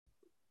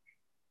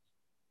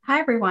Hi,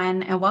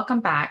 everyone, and welcome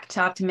back to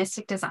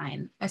Optimistic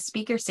Design, a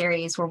speaker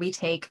series where we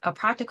take a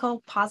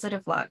practical,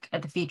 positive look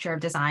at the future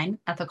of design,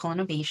 ethical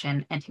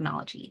innovation, and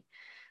technology.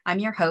 I'm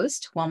your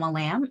host, Wilma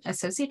Lamb,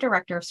 Associate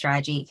Director of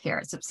Strategy here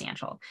at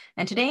Substantial,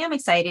 and today I'm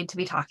excited to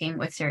be talking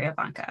with Surya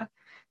Vanka.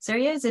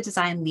 Surya is a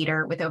design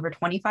leader with over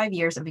 25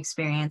 years of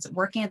experience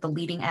working at the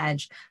leading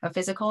edge of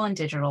physical and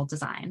digital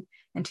design.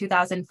 In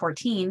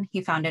 2014,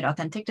 he founded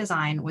Authentic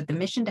Design with the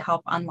mission to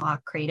help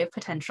unlock creative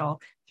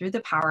potential through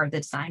the power of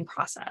the design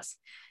process.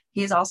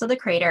 He is also the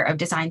creator of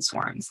Design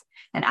Swarms,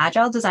 an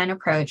agile design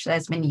approach that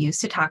has been used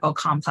to tackle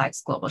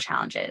complex global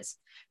challenges.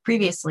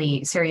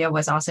 Previously, Surya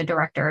was also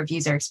director of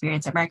user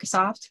experience at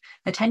Microsoft,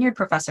 a tenured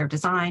professor of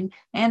design,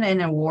 and an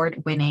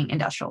award-winning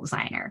industrial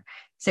designer.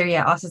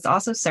 Surya has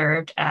also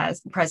served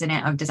as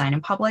president of Design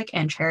in Public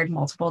and chaired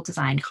multiple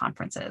design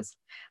conferences.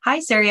 Hi,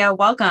 Surya.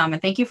 Welcome,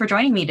 and thank you for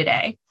joining me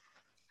today.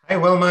 Hi,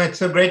 Wilma. It's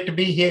so great to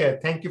be here.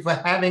 Thank you for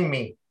having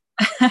me.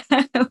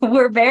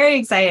 We're very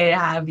excited to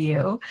have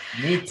you.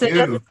 Me So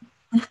just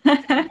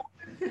too.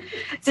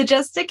 so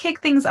just to kick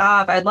things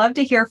off, I'd love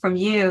to hear from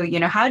you.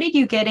 How did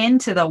you get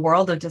into the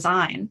world of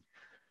design?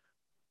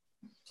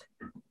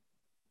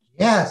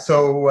 Yeah,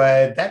 so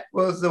that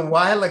was a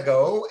while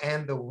ago.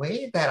 And the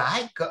way that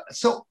I got,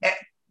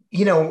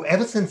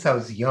 ever since I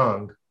was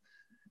young,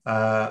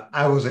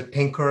 I was a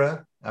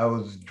tinkerer. I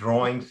was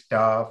drawing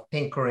stuff,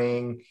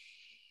 tinkering.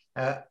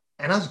 Uh,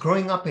 and I was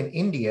growing up in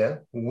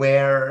India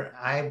where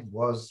it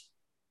was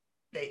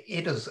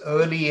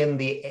early in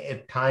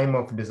the time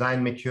of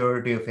design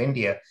maturity of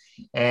India.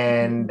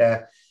 And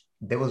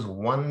there was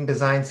one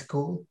design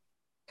school,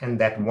 and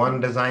that one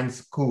design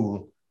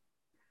school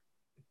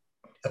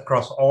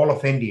across all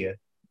of India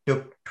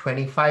took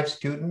 25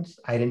 students.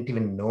 I didn't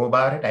even know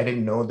about it. I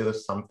didn't know there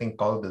was something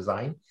called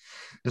design.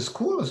 The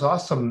school was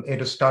awesome. It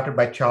was started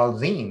by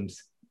Charles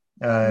Eames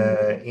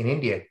in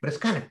India, but it's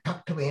kind of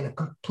tucked away in a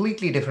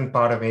completely different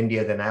part of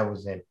India than I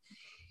was in.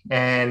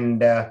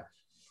 And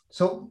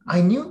so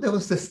I knew there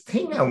was this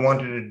thing I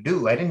wanted to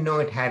do. I didn't know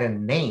it had a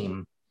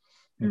name,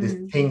 this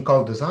Mm-hmm. thing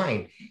called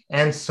design.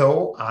 And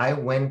so I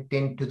went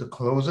into the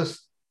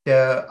closest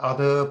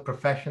other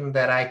profession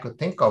that I could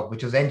think of,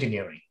 which was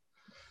engineering.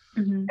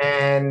 Mm-hmm.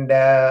 And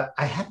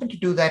I happened to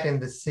do that in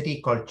the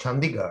city called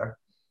Chandigarh,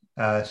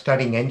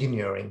 studying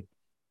engineering.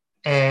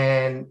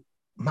 And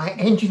my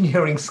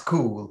engineering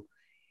school,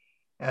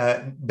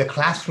 the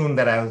classroom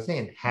that I was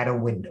in had a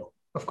window.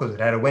 Of course, it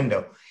had a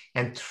window.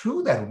 And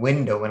through that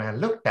window, when I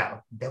looked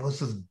out, there was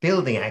this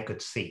building I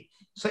could see.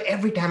 So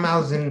every time I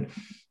was in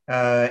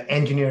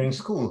engineering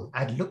school,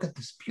 I'd look at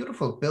this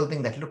beautiful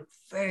building that looked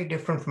very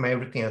different from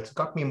everything else. It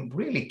got me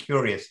really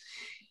curious.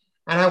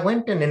 And I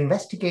went and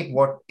investigated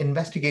what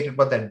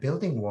that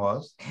building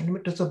was, and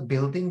it was a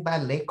building by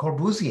Le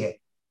Corbusier.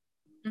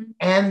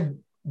 And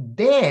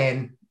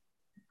then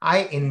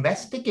I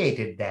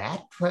investigated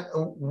that.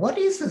 What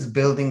is this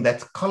building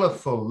that's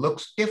colorful,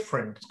 looks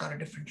different, it's got a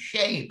different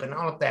shape, and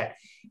all of that?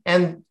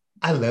 And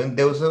I learned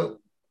there was a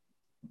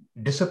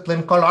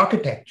discipline called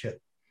architecture.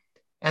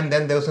 And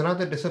then there was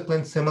another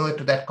discipline similar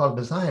to that called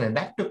design. And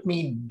that took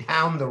me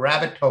down the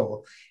rabbit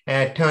hole.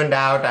 And it turned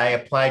out I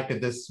applied to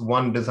this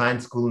one design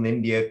school in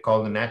India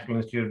called the National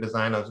Institute of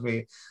Design. I was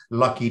really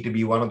lucky to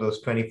be one of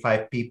those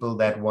 25 people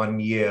that one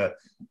year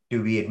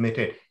to be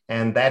admitted.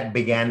 And that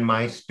began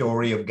my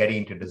story of getting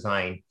into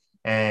design.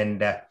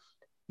 And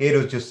it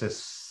was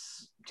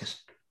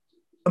just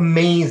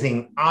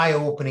amazing,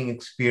 eye-opening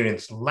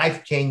experience,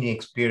 life-changing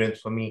experience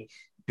for me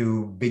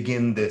to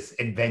begin this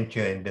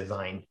adventure in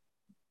design.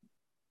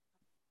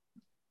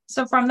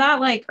 So from that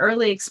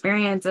early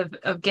experience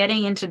of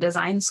getting into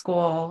design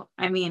school,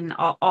 I mean,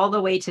 all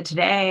the way to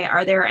today,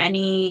 are there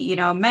any,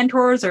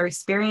 mentors or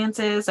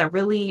experiences that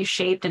really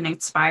shaped and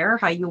inspire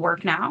how you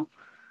work now?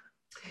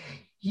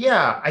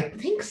 Yeah, I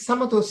think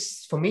some of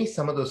those, for me,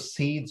 some of those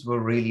seeds were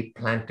really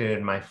planted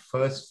in my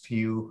first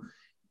few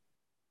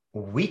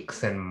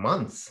weeks and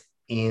months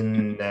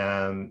when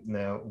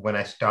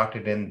I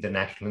started in the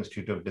National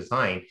Institute of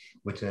Design,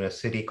 which is in a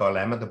city called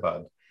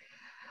Ahmedabad.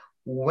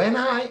 When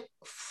I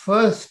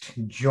first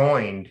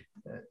joined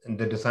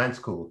the design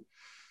school,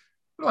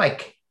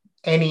 like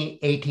any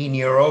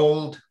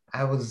 18-year-old,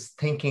 I was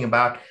thinking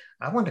about,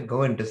 I want to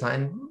go and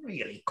design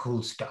really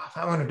cool stuff.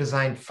 I want to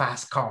design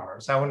fast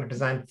cars. I want to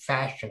design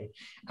fashion.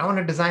 I want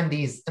to design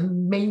these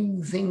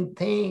amazing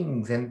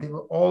things. And there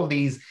were all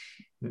these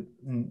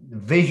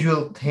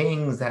visual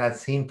things that I'd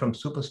seen from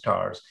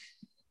superstars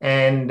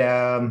and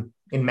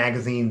in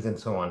magazines and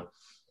so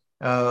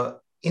on.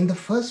 In the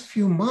first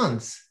few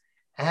months,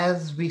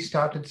 as we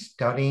started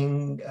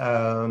studying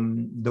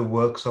the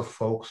works of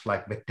folks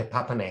like Victor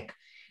Papanek,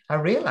 I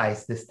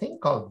realized this thing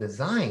called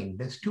design,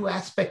 there's two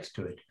aspects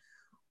to it.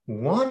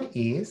 One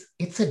is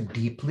it's a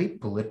deeply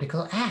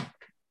political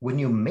act. When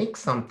you make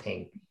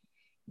something,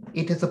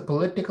 it is a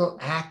political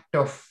act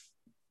of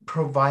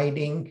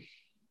providing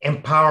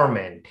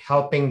empowerment,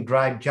 helping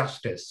drive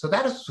justice. So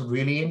that is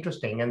really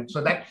interesting. And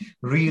so that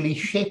really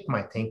shaped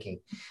my thinking.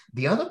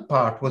 The other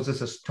part was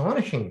this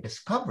astonishing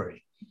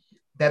discovery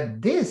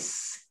that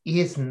this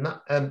is not,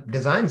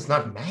 design is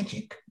not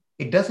magic.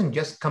 It doesn't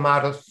just come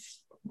out of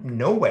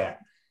nowhere.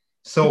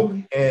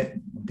 So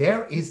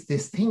there is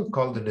this thing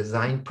called the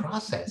design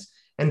process.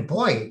 And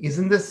boy,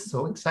 isn't this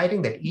so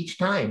exciting that each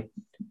time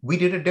we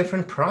did a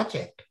different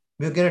project,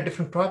 we would get a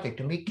different project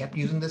and we kept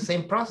using the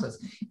same process.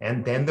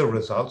 And then the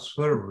results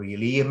were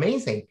really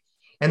amazing.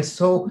 And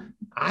so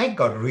I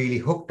got really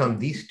hooked on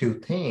these two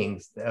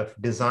things of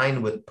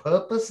design with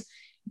purpose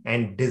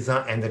and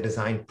design and the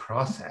design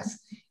process.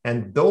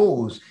 And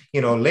those,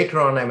 later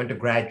on, I went to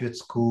graduate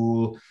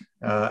school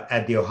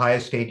at the Ohio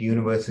State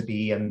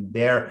University. And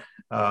there,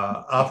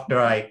 after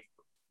I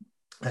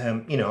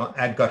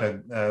got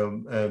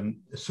a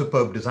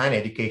superb design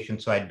education.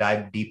 So I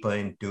dived deeper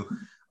into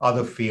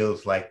other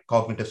fields like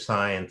cognitive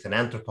science and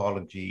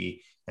anthropology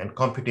and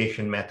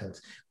computation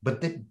methods.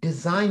 But the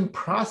design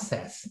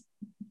process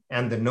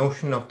and the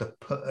notion of the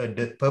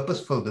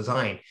purposeful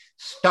design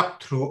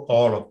stuck through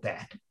all of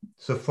that.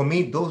 So for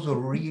me, those were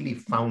really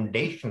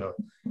foundational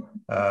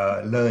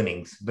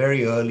learnings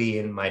very early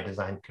in my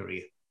design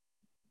career.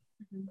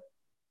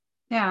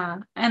 Yeah.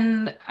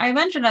 And I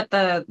mentioned at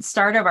the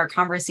start of our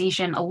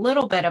conversation a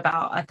little bit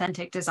about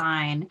authentic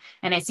design.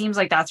 And it seems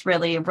like that's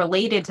really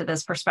related to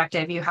this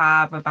perspective you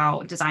have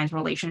about design's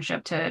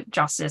relationship to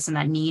justice and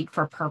that need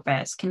for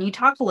purpose. Can you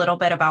talk a little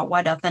bit about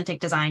what authentic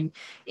design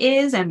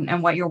is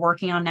and what you're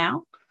working on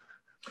now?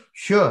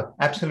 Sure,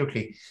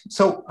 absolutely.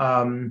 So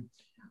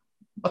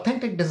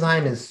authentic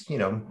design is,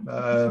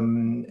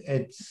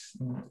 it's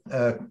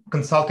a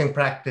consulting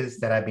practice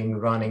that I've been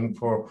running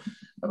for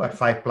about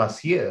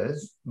 5+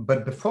 years.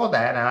 But before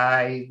that,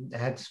 I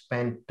had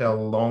spent a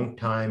long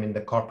time in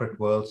the corporate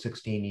world,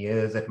 16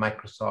 years at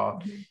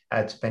Microsoft. I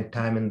had spent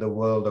time in the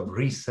world of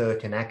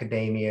research and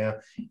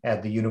academia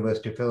at the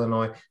University of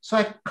Illinois. So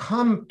I'd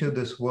come to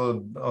this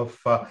world of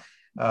sort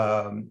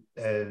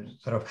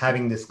of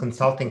having this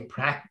consulting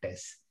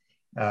practice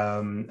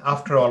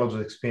after all of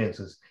those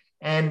experiences.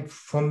 And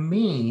for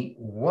me,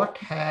 what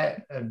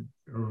had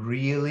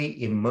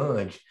really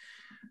emerged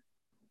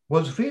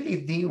was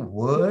really the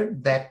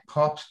word that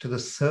pops to the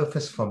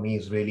surface for me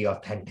is really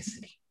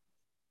authenticity.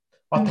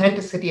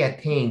 Authenticity, I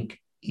think,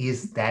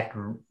 is that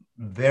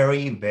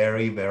very,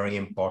 very, very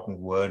important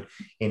word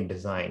in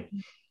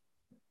design.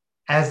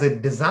 As a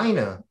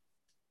designer,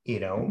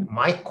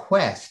 my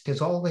quest is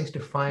always to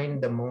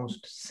find the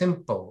most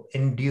simple,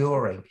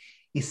 enduring,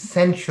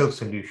 essential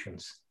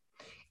solutions.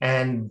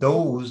 And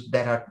those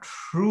that are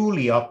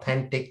truly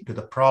authentic to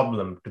the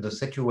problem, to the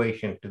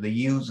situation, to the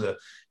user,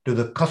 to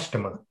the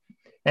customer.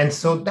 And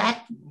so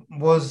that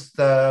was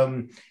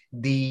also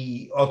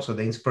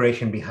the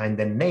inspiration behind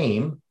the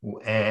name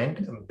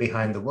and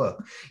behind the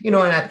work. And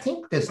I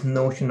think this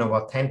notion of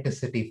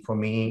authenticity for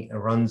me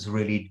runs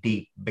really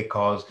deep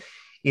because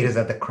it is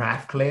at the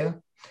craft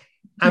layer.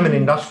 I'm an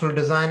industrial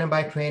designer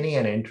by training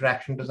and an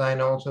interaction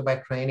designer also by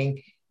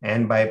training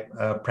and by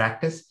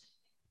practice.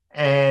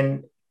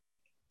 And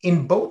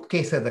in both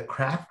cases, the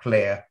craft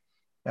layer,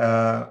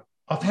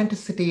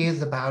 authenticity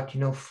is about,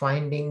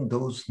 finding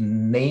those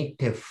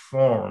native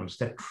forms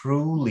that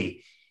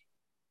truly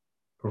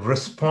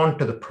respond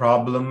to the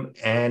problem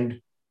and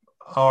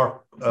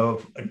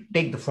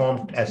take the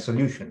form as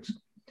solutions.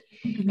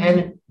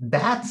 And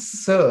that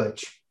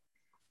search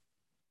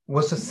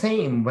was the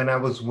same when I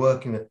was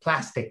working with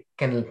plastic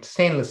and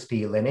stainless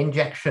steel and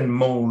injection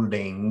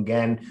molding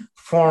and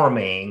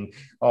forming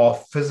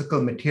of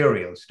physical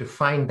materials to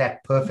find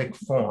that perfect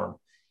form.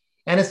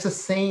 And it's the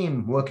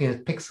same working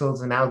with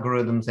pixels and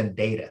algorithms and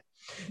data.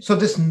 So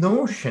this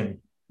notion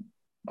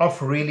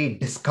of really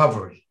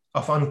discovery,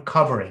 of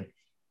uncovering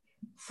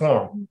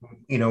form,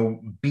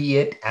 be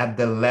it at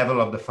the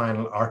level of the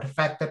final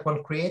artifact that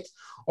one creates,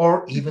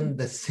 or even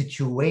the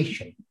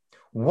situation.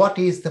 What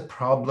is the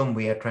problem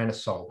we are trying to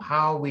solve?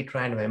 How are we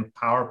trying to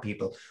empower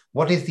people?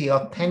 What is the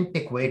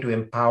authentic way to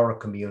empower a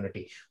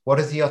community? What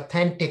is the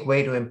authentic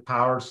way to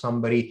empower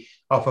somebody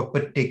of a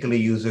particular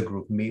user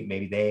group?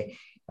 Maybe they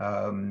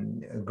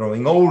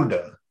growing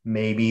older.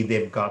 Maybe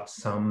they've got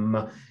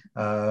some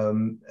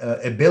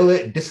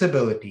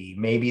disability.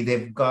 Maybe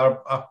they've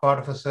got a part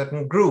of a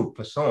certain group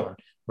or so on,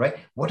 right?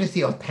 What is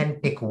the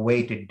authentic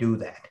way to do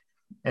that?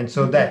 And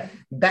so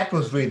that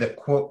was really the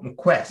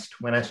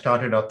quest when I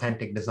started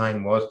authentic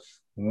design was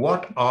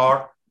what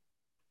are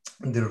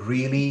the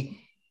really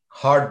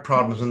hard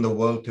problems in the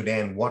world today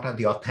and what are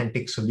the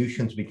authentic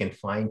solutions we can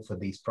find for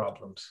these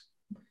problems?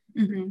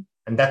 And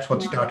that's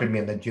what started me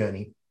on the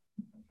journey.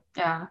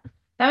 Yeah,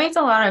 that makes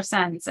a lot of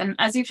sense. And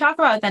as you talk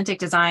about authentic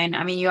design,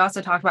 I mean, you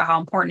also talked about how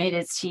important it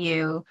is to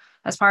you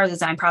as part of the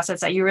design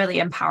process that you really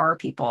empower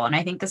people. And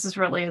I think this is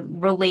really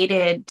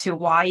related to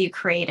why you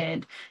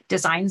created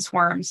design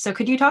swarms. So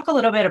could you talk a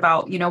little bit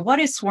about, what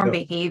is swarm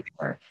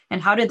behavior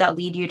and how did that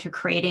lead you to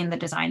creating the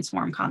design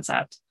swarm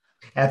concept?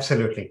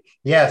 Absolutely.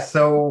 Yeah.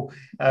 So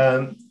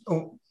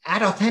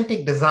at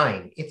Authentic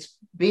Design, it's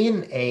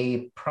been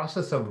a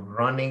process of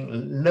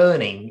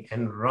learning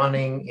and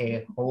running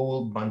a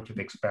whole bunch of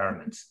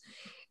experiments.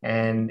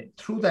 And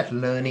through that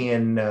learning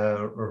and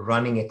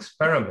running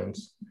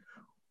experiments,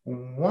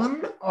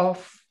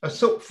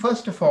 So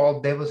first of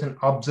all, there was an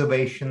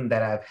observation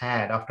that I've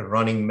had after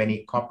running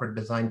many corporate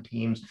design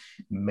teams,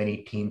 many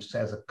teams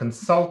as a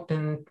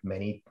consultant,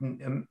 many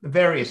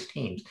various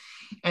teams,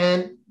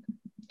 and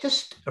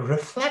just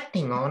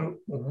reflecting on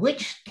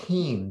which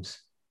teams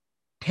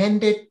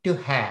tended to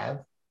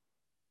have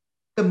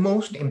the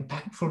most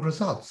impactful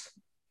results.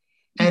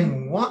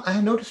 And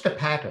I noticed a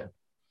pattern.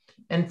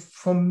 And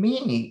for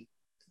me,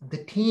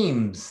 the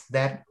teams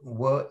that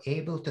were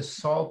able to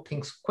solve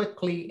things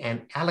quickly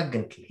and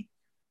elegantly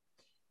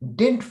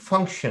didn't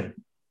function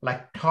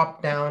like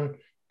top-down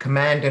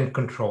command and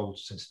control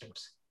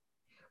systems.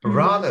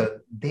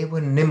 Rather, they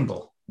were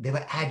nimble, they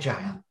were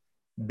agile,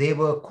 they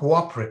were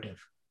cooperative,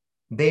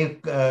 they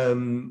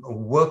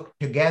worked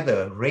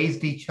together,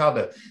 raised each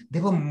other.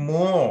 They were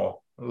more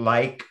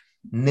like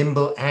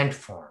nimble ant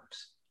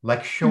farms,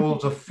 like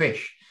shoals of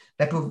fish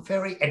that were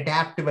very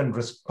adaptive and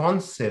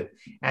responsive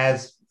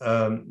as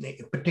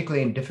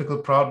particularly in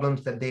difficult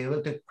problems, that they were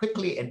able to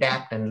quickly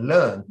adapt and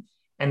learn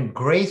and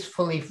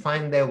gracefully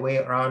find their way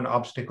around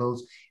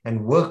obstacles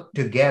and work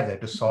together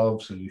to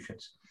solve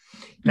solutions.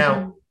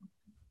 Now,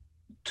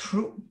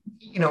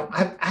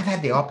 I've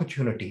had the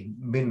opportunity,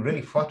 been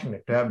really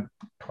fortunate to have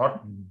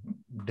taught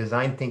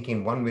design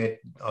thinking one way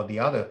or the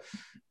other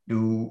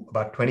to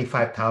about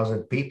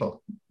 25,000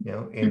 people,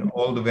 in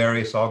all the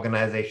various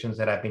organizations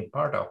that I've been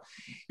part of.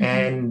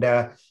 And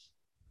that's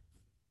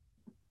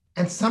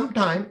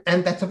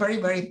a very,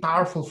 very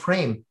powerful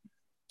frame.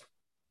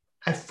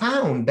 I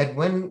found that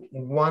when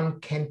one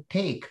can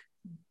take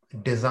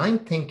design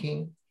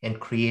thinking and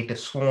creative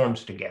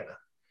swarms together,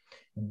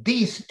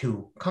 these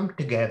two come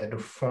together to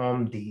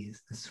form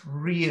this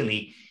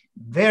really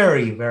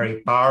very,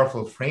 very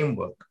powerful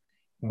framework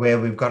where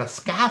we've got a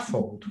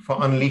scaffold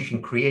for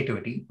unleashing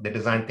creativity, the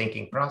design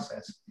thinking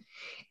process,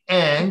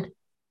 and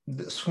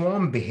the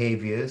swarm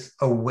behaviors,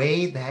 a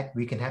way that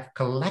we can have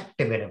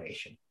collective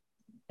innovation.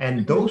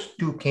 And those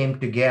two came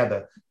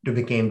together to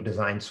become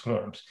design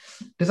swarms.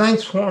 Design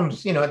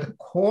swarms, at the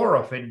core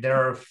of it,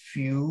 there are a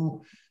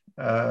few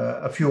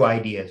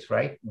ideas,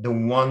 right? The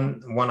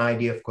one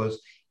idea, of course,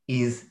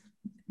 is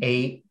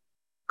a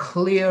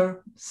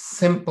clear,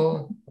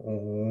 simple,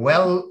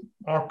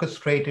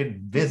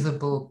 well-orchestrated,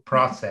 visible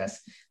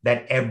process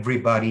that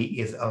everybody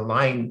is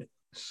aligned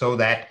so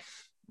that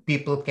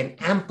people can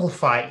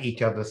amplify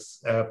each other's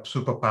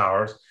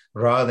superpowers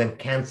rather than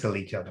cancel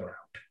each other out.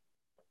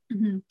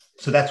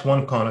 So that's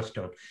one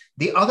cornerstone.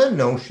 The other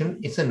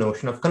notion is a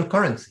notion of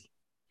concurrency.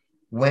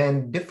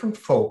 When different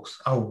folks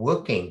are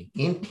working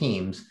in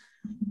teams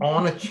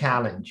on a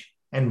challenge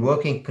and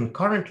working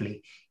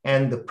concurrently,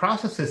 and the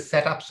process is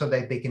set up so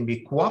that they can be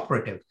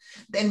cooperative,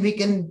 then we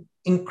can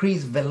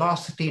increase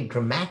velocity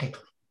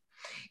dramatically.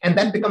 And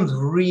that becomes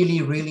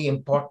really, really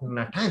important in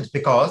our times,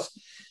 because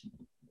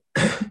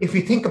if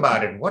you think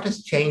about it, what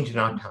has changed in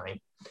our time?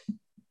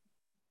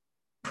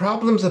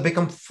 Problems have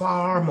become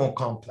far more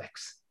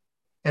complex.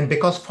 And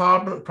because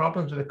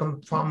problems have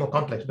become far more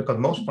complex, because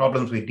most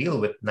problems we deal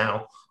with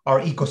now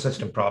are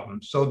ecosystem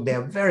problems. So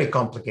they're very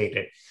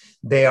complicated.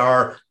 They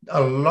are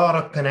a lot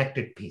of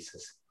connected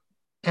pieces.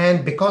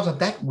 And because of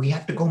that, we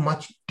have to go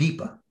much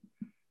deeper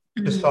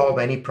to solve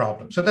any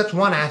problem. So that's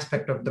one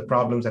aspect of the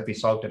problems that we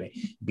solve today,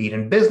 be it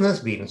in business,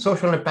 be it in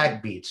social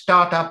impact, be it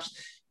startups,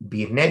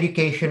 be it in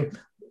education,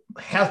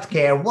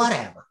 healthcare,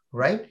 whatever,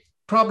 right?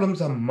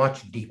 Problems are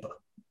much deeper.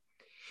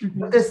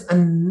 But there's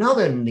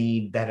another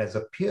need that has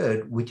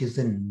appeared, which is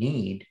the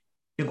need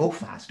to go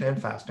faster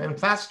and faster and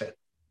faster,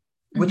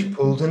 which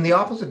pulls in the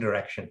opposite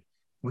direction,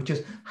 which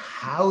is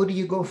how do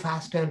you go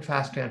faster and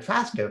faster and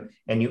faster?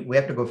 And we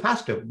have to go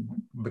faster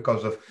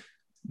because of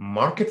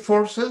market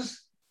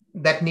forces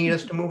that need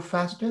us to move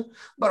faster,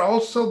 but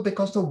also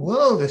because the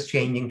world is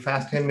changing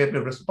faster and we have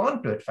to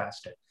respond to it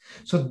faster.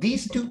 So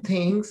these two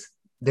things,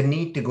 the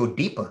need to go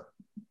deeper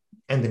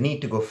and the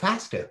need to go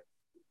faster,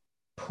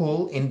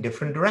 pull in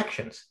different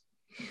directions.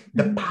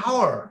 The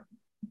power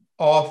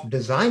of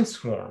design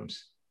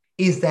swarms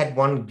is that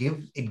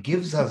it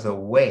gives us a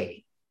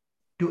way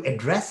to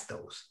address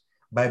those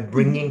by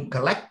bringing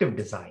collective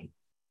design.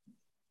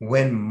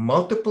 When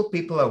multiple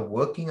people are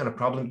working on a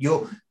problem,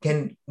 you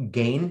can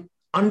gain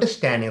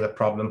understanding of the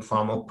problem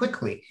far more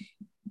quickly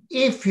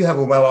if you have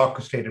a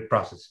well-orchestrated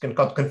process. It can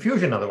cause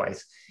confusion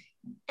otherwise.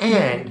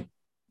 And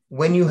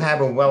when you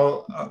have a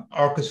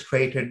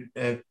well-orchestrated,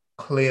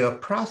 clear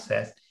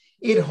process,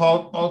 it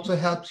also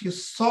helps you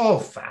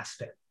solve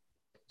faster.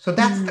 So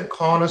that's the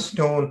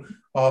cornerstone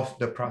of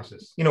the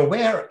process.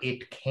 Where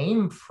it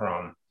came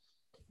from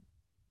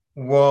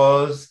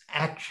was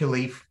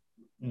actually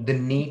the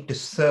need to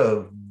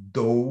serve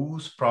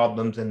those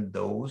problems in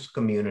those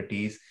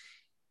communities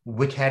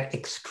which had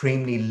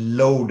extremely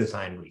low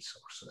design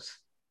resources,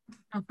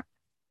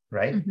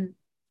 right?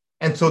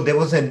 And so there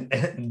was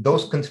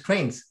those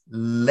constraints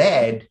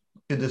led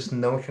to this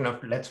notion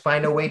of let's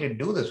find a way to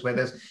do this where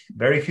there's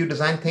very few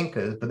design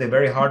thinkers, but they're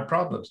very hard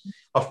problems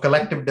of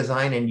collective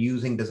design and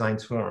using design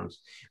swarms.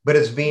 But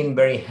it's been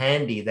very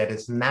handy that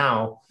it's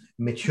now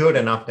matured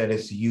enough that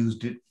it's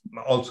used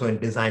also in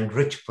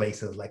design-rich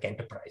places like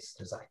enterprise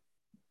design.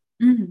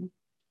 Mm-hmm.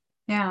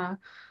 Yeah.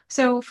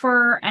 So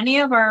for any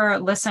of our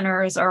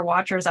listeners or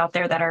watchers out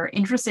there that are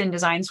interested in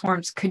design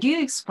swarms, could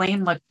you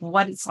explain like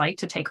what it's like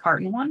to take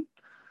part in one?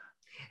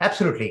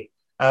 Absolutely.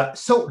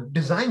 So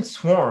design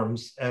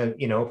swarms,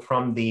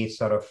 from the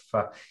sort of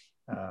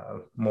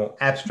more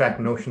abstract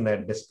notion that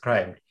I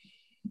described,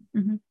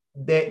 Mm-hmm.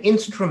 they're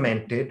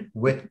instrumented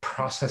with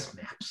process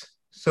maps.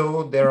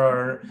 So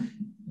there's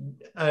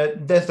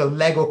a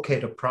Lego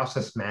kit of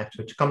process maps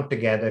which come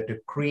together to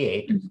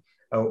create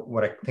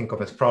what I think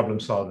of as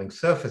problem-solving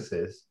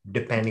surfaces,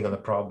 depending on the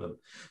problem.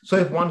 So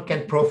if one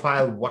can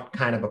profile what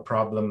kind of a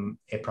problem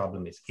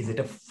is it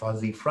a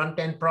fuzzy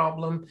front-end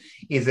problem?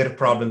 Is it a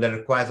problem that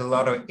requires a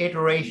lot of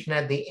iteration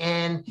at the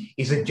end?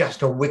 Is it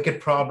just a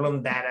wicked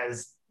problem that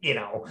is,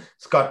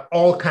 it's got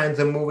all kinds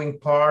of moving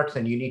parts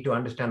and you need to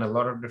understand a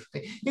lot of different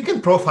things? You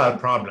can profile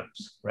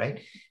problems,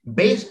 right?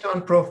 Based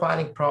on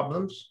profiling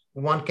problems,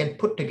 one can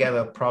put together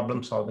a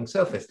problem-solving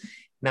surface.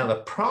 Now,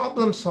 the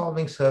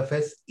problem-solving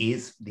surface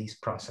is these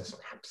process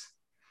maps.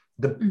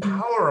 The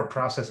power of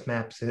process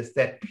maps is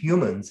that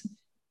humans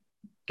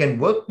can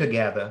work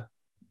together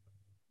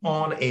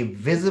on a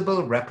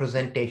visible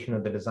representation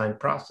of the design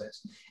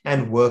process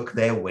and work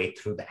their way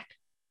through that,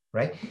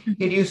 right?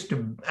 It used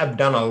to have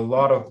done a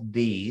lot of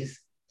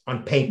these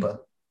on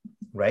paper,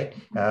 right?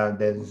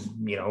 There's,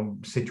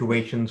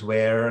 situations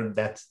where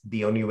that's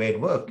the only way it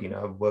worked.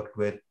 I've worked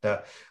with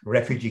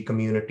refugee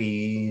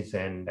communities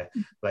and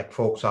like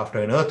folks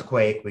after an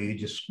earthquake where you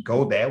just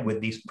go there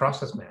with these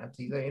process maps,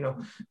 either,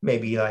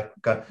 maybe like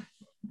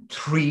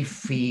 3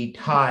 feet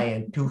high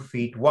and 2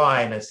 feet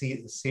wide, a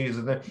series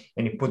of them,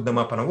 and you put them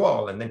up on a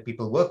wall and then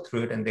people work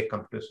through it and they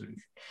come to a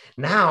solution.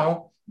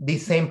 Now,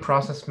 these same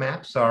process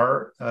maps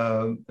are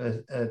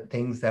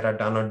things that are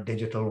done on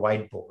digital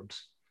whiteboards.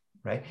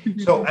 Right.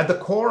 So at the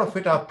core of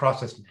it are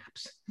process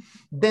maps.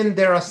 Then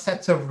there are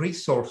sets of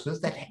resources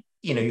that,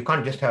 you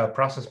can't just have a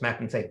process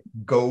map and say,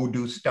 go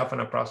do stuff on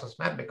a process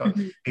map because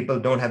people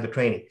don't have the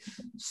training.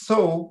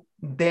 So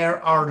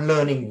there are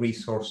learning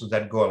resources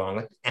that go along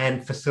with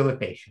and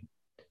facilitation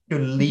to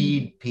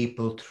lead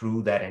people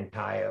through that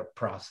entire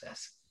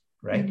process.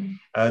 Right.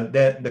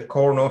 The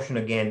core notion,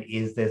 again,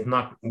 is there's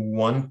not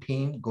one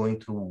team going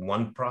through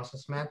one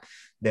process map.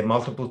 There are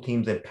multiple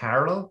teams in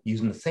parallel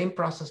using the same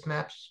process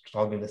maps,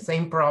 solving the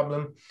same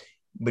problem,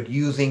 but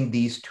using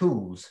these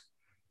tools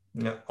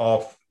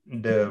of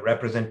the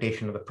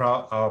representation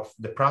of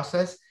the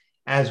process,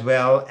 as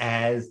well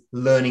as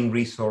learning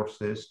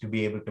resources to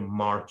be able to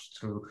march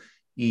through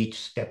each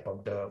step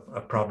of the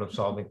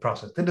problem-solving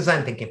process, the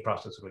design thinking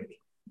process, really.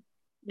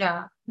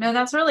 Yeah, no,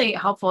 that's really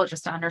helpful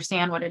just to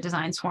understand what a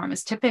design swarm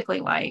is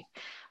typically like.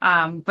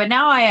 But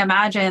now I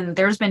imagine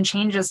there's been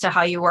changes to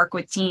how you work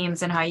with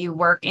teams and how you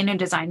work in a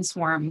design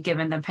swarm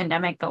given the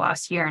pandemic the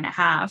last year and a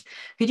half.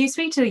 Could you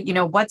speak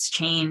to, what's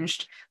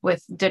changed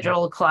with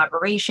digital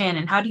collaboration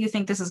and how do you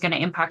think this is going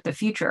to impact the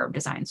future of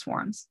design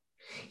swarms?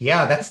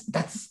 Yeah,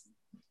 that's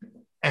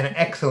an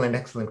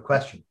excellent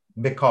question,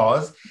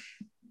 because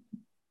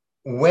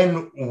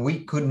when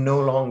we could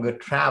no longer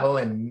travel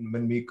and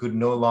when we could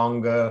no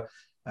longer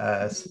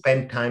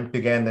spend time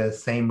together in the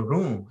same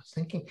room, I was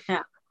thinking,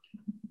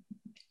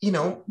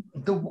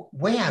 the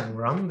way I've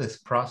run this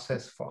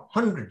process for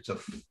hundreds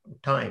of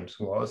times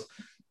was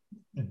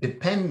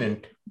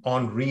dependent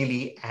on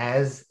really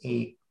as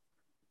a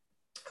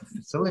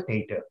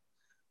facilitator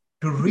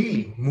to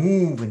really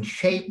move and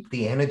shape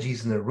the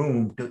energies in the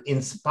room, to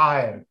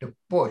inspire, to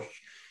push,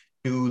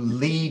 to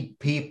lead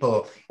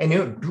people, and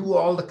do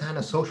all the kind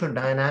of social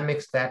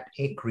dynamics that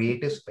a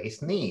creative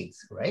space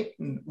needs, right?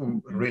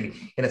 Really,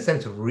 in a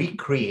sense,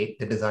 recreate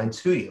the design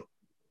studio,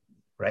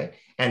 right?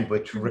 And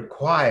which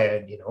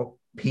required,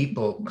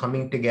 people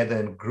coming together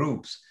in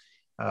groups,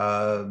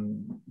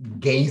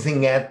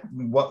 gazing at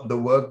what the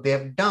work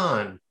they've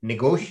done,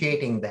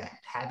 negotiating that,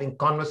 having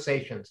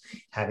conversations,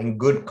 having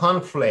good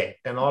conflict,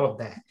 and all of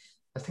that. I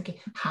was thinking,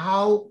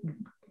 how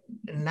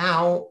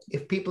now,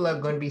 if people are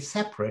going to be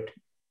separate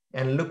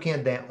and looking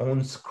at their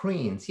own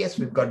screens, yes,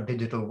 we've got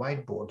digital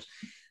whiteboards.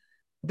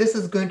 This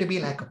is going to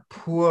be like a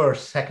poor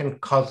second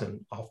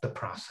cousin of the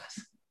process,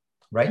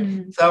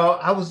 right? So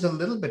I was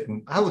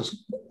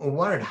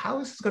worried, how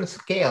is this going to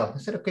scale? I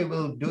said, okay,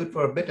 we'll do it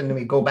for a bit and then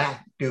we go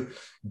back to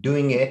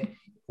doing it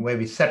where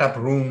we set up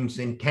rooms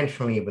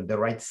intentionally with the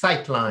right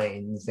sight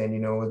lines and,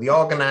 the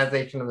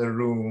organization of the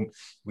room.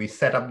 We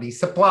set up these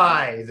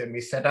supplies and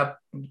we set up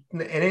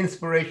an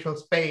inspirational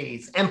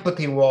space,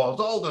 empathy walls,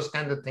 all those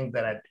kinds of things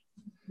that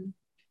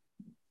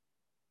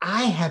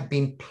I have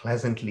been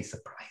pleasantly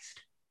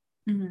surprised.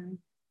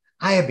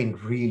 I have been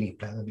really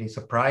pleasantly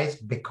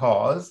surprised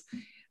because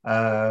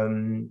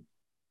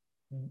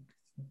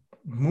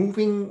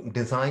moving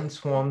design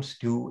swarms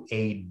to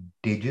a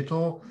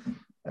digital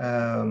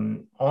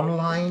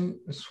online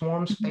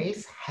swarm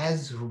space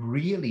has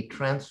really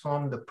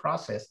transformed the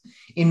process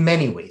in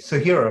many ways. So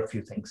here are a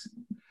few things.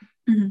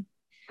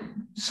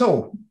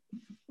 So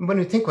when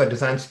we think about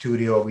design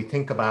studio, we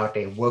think about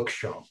a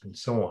workshop and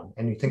so on,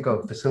 and you think of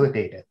a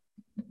facilitator.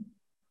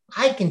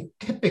 I can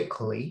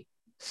typically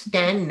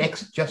stand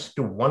next just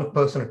to one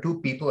person or two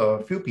people or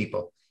a few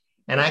people,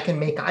 and I can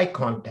make eye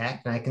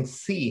contact and I can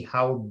see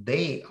how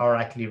they are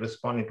actually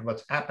responding to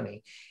what's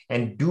happening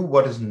and do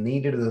what is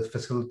needed as a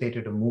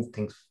facilitator to move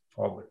things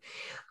forward.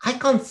 I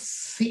can't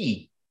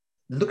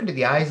look into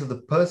the eyes of the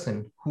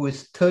person who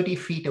is 30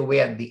 feet away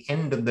at the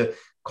end of the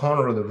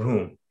corner of the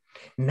room.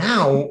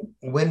 Now,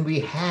 when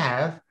we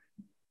have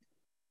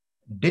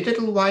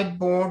digital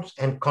whiteboards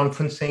and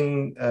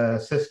conferencing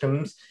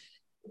systems,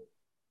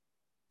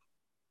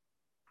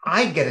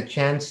 I get a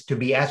chance to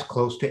be as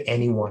close to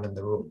anyone in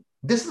the room.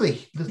 This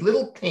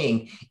little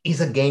thing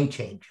is a game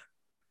changer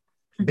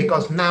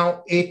because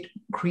now it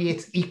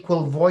creates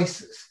equal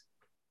voices,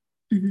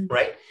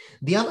 right?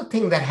 The other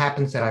thing that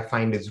happens that I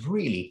find is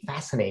really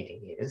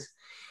fascinating is,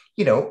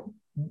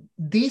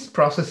 these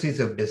processes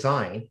of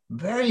design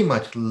very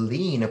much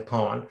lean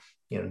upon,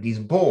 these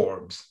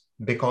boards,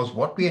 because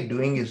what we are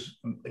doing is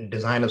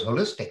design is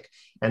holistic,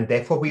 and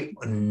therefore we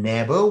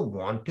never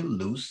want to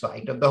lose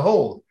sight of the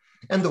whole.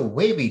 And the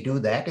way we do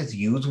that is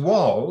use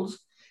walls.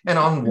 And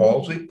on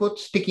walls, we put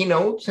sticky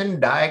notes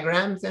and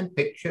diagrams and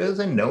pictures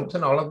and notes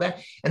and all of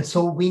that. And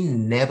so we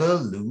never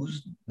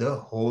lose the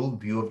whole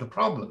view of the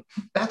problem.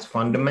 That's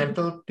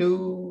fundamental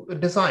to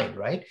design,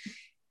 right?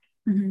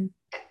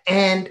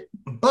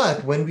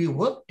 But when we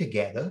work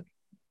together,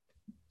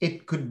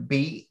 it could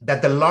be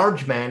that the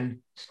large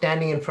man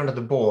standing in front of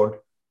the board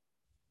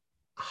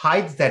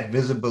hides that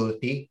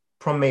visibility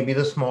from maybe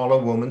the smaller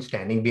woman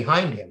standing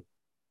behind him,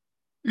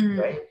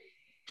 right?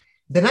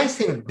 The nice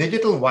thing with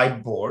digital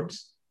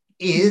whiteboards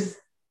is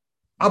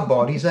our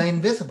bodies are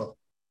invisible.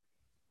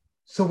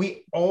 So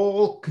we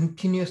all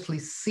continuously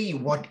see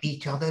what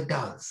each other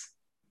does.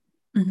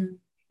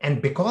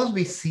 And because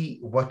we see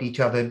what each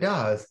other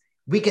does,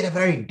 we get a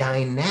very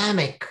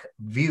dynamic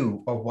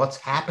view of what's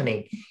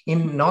happening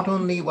in not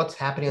only what's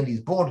happening on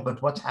these boards,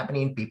 but what's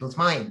happening in people's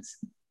minds,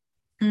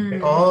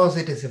 because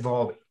it is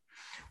evolving.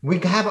 We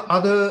have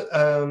other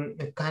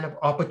kind of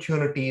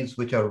opportunities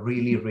which are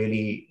really,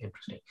 really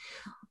interesting.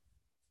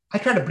 I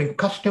try to bring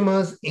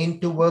customers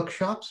into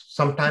workshops.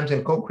 Sometimes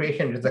in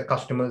co-creation, it is the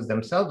customers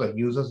themselves or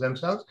users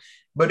themselves.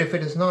 But if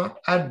it is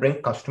not, I'd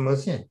bring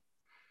customers in.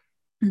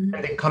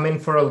 And they come in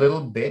for a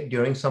little bit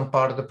during some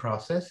part of the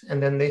process,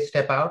 and then they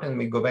step out and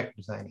we go back to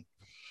designing.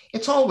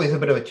 It's always a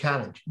bit of a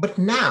challenge. But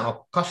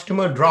now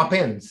customer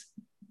drop-ins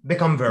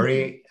become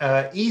very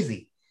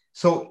easy.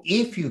 So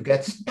if you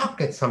get stuck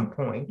at some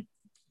point,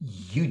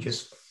 you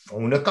just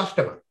phone a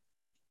customer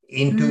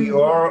into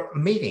your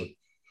meeting.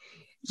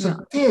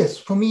 So this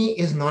for me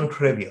is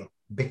non-trivial,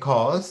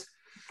 because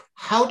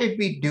how do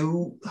we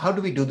do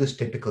this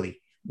typically?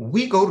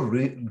 We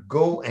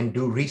go and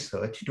do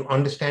research to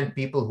understand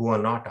people who are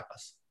not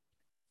us.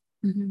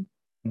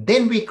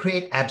 Then we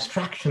create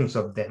abstractions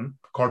of them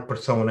called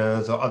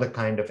personas or other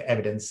kind of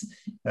evidence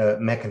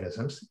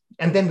mechanisms.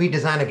 And then we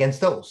design against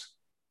those.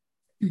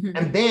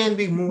 And then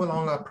we move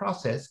along our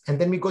process, and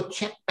then we go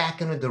check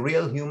back in with the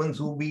real humans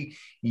who we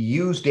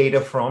use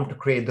data from to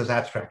create those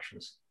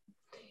abstractions.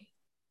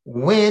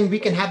 When we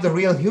can have the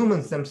real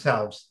humans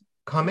themselves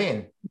come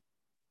in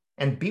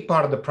and be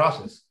part of the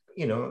process,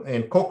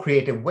 in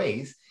co-creative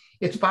ways,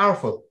 it's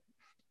powerful.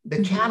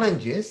 The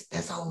challenge is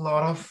there's a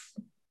lot of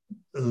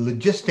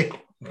logistics,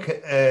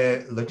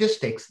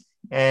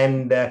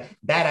 and that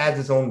adds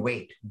its own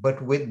weight.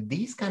 But with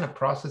these kind of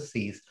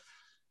processes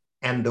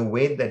and the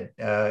way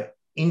that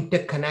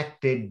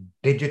interconnected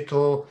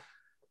digital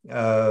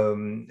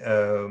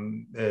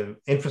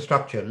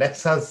infrastructure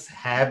lets us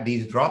have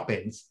these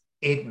drop-ins,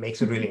 it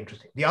makes it really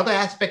interesting. The other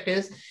aspect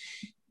is,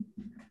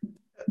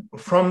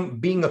 from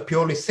being a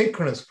purely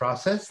synchronous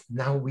process,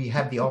 now we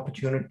have the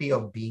opportunity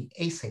of being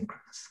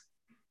asynchronous.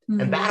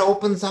 And that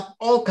opens up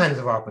all kinds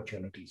of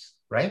opportunities,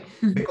 right?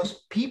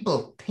 Because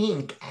people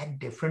think at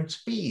different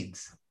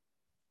speeds.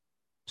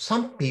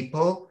 Some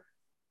people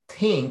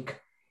think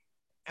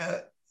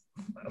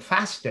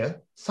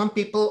faster. Some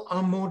people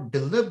are more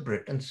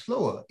deliberate and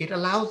slower. It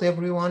allows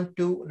everyone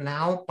to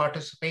now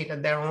participate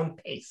at their own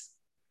pace.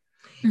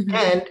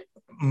 And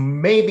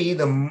maybe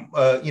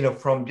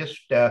from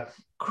just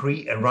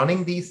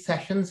running these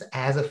sessions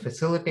as a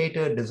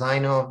facilitator,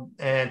 designer,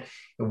 and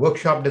a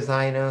workshop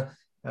designer,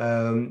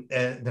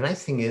 the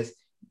nice thing is,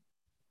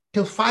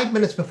 till 5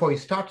 minutes before you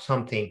start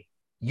something,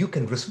 you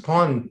can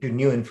respond to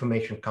new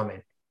information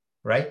coming,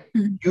 right?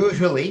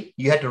 Usually,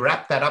 you had to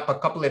wrap that up a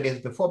couple of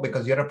days before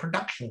because you're a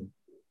production.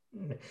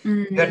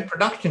 You had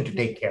production to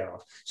take care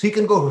of. So you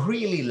can go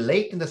really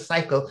late in the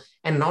cycle,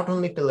 and not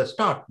only till the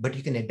start, but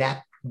you can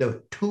adapt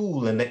the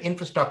tool and the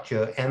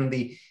infrastructure and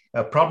the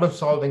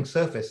problem-solving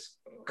surface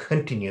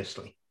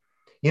continuously.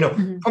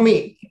 For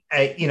me,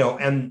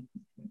 and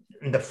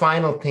the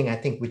final thing I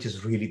think, which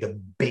is really the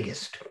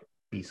biggest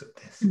piece of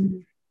this,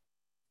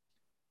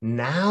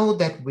 now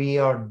that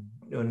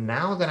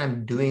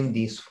I'm doing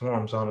these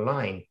forms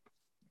online,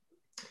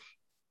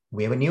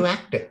 we have a new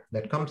actor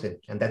that comes in,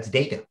 and that's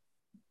data.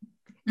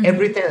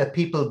 Everything that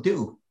people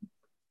do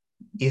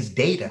is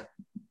data.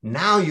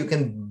 Now you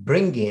can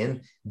bring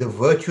in the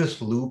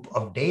virtuous loop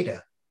of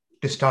data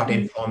to start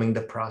informing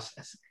the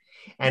process.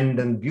 And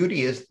the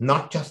beauty is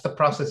not just the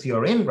process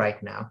you're in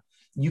right now,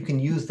 you can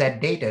use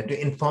that data to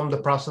inform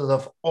the process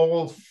of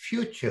all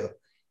future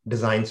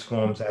design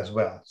swarms as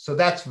well. So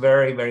that's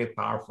very, very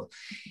powerful.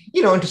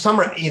 And to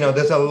summarize,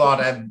 there's a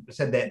lot I've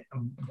said that.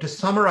 To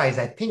summarize,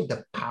 I think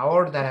the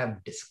power that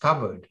I've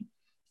discovered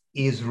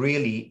is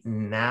really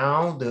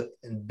now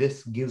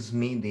this gives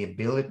me the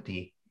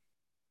ability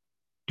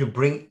to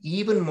bring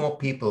even more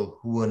people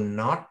who are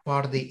not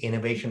part of the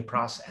innovation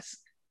process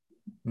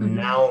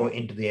now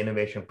into the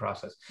innovation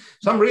process.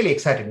 So I'm really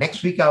excited.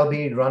 Next week, I'll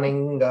be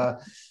running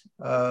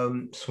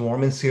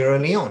Swarm in Sierra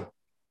Leone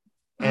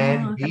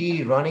and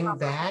be running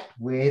that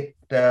with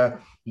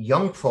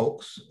young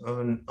folks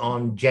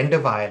on gender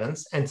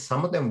violence. And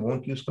some of them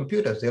won't use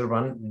computers.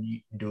 They'll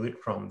do it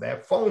from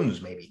their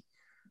phones, maybe.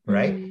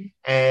 Right.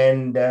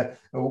 And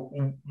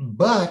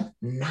but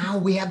now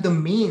we have the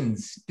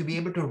means to be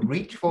able to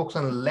reach folks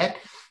and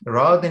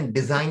rather than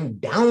design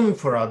down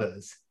for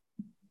others,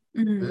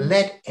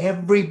 let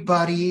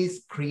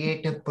everybody's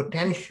creative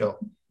potential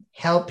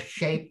help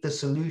shape the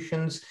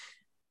solutions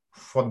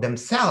for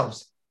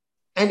themselves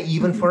and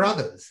even for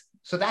others.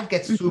 So that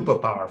gets super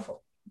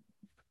powerful.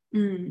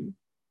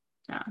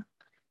 Yeah.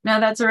 No,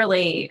 that's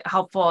really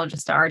helpful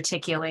just to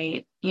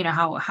articulate,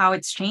 how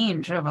it's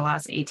changed over the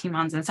last 18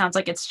 months. And it sounds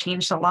like it's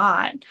changed a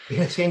lot.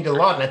 It's changed a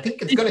lot. And I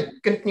think it's going to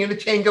continue to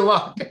change a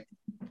lot.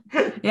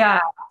 Yeah.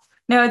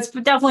 No, it's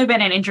definitely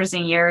been an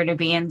interesting year to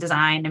be in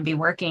design and be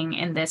working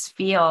in this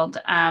field.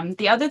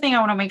 The other thing I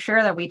want to make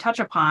sure that we touch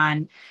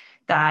upon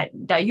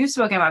that you've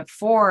spoken about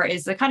before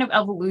is the kind of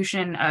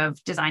evolution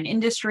of design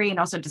industry and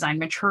also design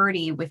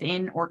maturity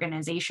within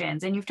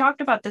organizations. And you've talked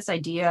about this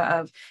idea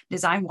of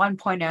design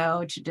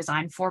 1.0 to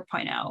design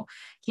 4.0.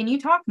 Can you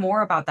talk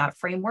more about that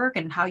framework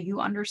and how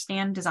you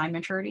understand design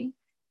maturity?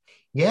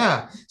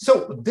 Yeah.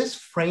 So this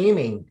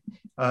framing,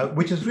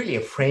 which is really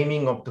a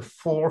framing of the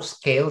 4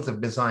 scales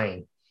of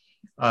design,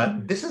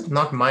 this is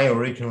not my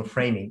original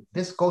framing.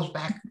 This goes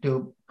back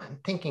to, I'm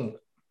thinking,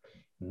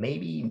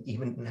 maybe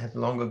even as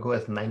long ago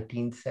as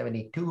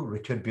 1972,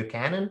 Richard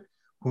Buchanan,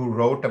 who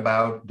wrote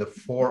about the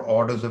 4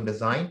 orders of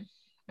design.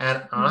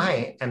 And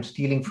I am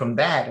stealing from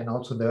that and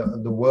also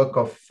the work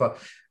of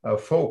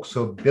folks.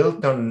 So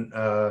built on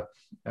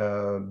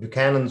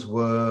Buchanan's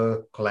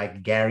work,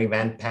 like Gary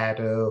Van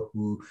Patter,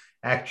 who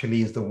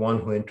actually is the one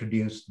who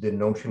introduced the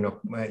notion of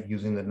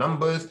using the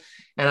numbers.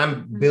 And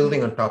I'm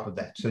building on top of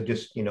that. So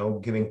just,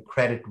 giving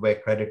credit where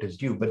credit is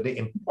due. But the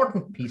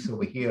important piece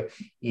over here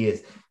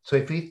is, so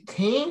if we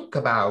think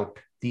about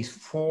these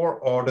 4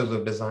 orders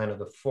of design or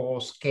the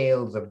 4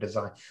 scales of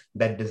design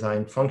that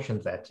design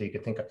functions at, so you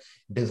can think of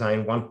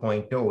design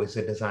 1.0 is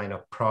the design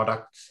of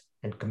products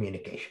and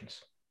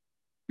communications,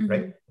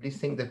 right? These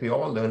things that we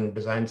all learn in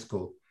design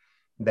school,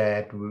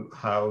 that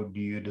how do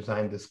you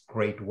design this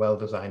great,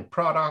 well-designed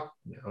product,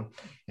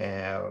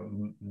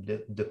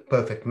 the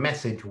perfect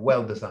message,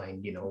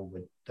 well-designed,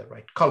 with the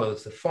right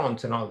colors, the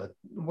fonts and all that,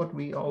 what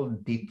we all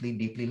deeply,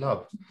 deeply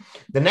love.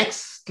 The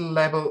next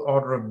level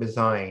order of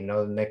design,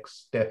 or the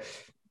next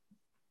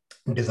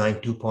design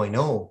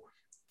 2.0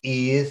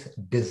 is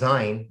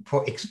design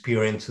for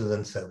experiences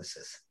and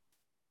services,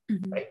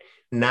 right?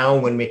 Now,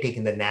 when we're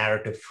taking the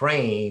narrative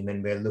frame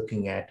and we're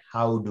looking at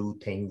how do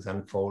things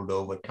unfold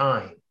over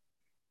time,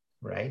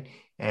 right?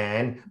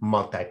 And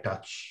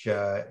multi-touch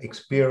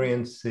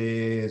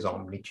experiences,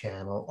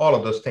 omni-channel, all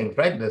of those things,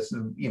 right? This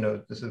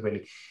is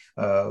really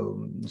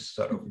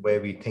sort of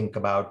where we think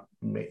about,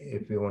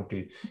 if we want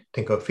to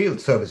think of field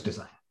service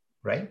design,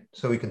 right?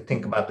 So we can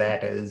think about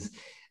that as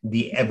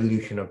the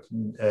evolution of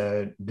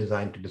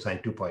design to design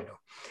 2.0.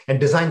 And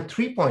design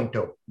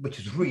 3.0, which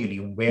is really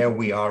where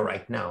we are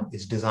right now,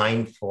 is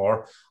designed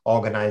for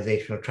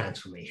organizational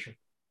transformation.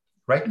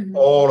 Right?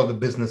 All of the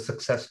business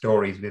success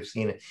stories we've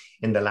seen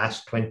in the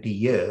last 20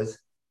 years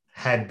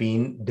had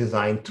been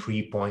design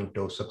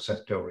 3.0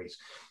 success stories,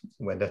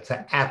 whether it's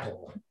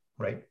Apple,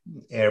 right?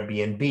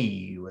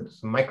 Airbnb, whether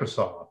it's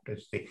Microsoft,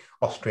 it's the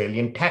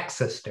Australian tax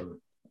system,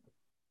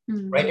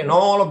 right? And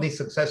all of these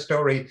success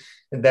stories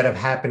that have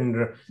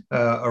happened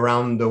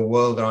around the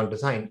world around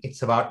design,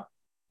 it's about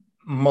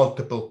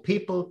multiple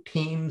people,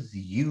 teams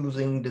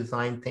using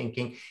design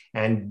thinking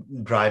and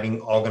driving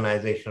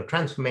organizational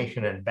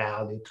transformation and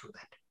value through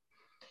that.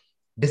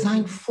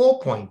 Design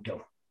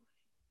 4.0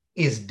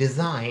 is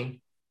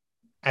design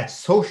at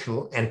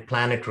social and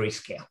planetary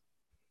scale,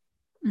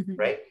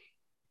 right?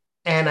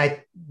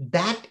 And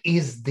that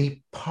is the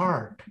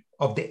part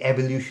of the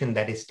evolution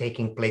that is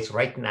taking place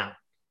right now.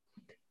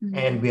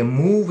 And we're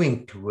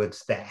moving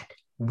towards that.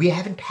 We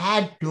haven't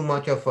had too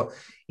much of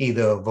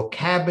either a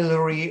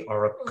vocabulary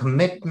or a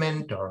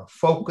commitment or a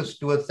focus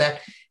towards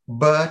that,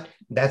 but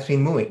that's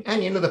been moving.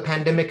 And, the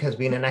pandemic has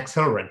been an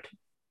accelerant,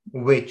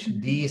 which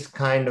these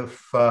kind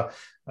of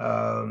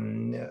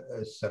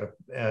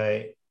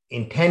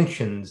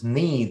intentions,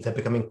 needs are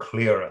becoming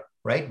clearer,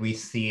 right? We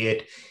see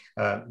it,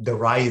 the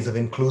rise of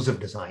inclusive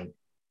design,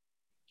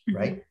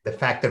 right? The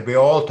fact that we're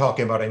all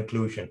talking about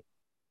inclusion,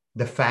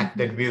 The fact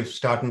that we've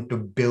started to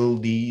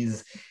build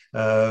these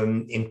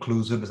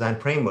inclusive design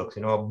frameworks.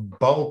 A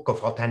bulk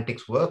of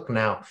Authentic's work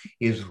now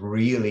is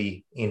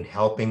really in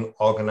helping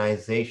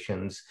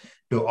organizations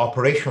to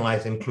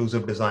operationalize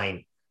inclusive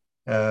design,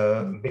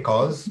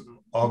 because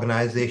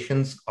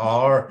organizations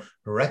are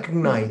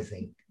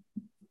recognizing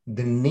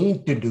the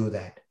need to do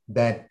that.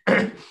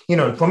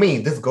 For me,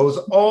 this goes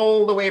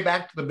all the way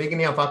back to the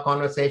beginning of our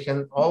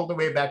conversation, all the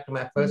way back to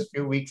my first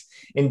few weeks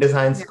in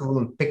design school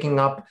and picking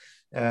up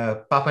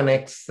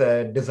Papanek's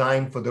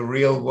design for the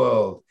real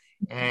world,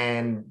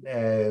 and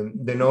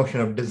the notion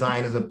of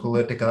design as a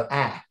political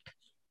act,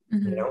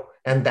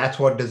 and that's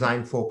what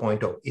Design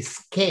 4.0 is: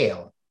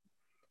 scale,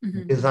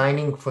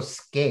 designing for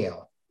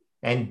scale,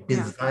 and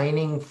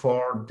designing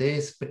for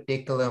this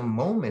particular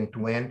moment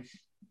when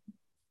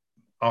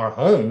our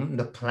home,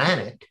 the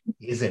planet,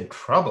 is in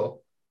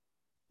trouble,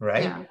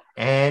 right? Yeah.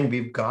 And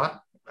we've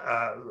got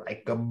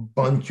like a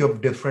bunch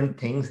of different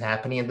things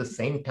happening at the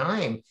same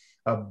time,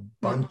 a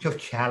bunch of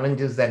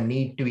challenges that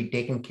need to be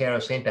taken care of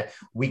at the same time.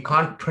 We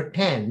can't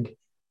pretend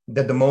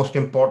that the most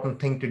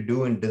important thing to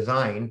do in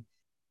design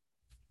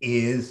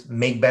is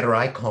make better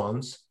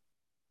icons,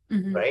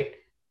 right?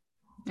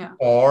 Yeah.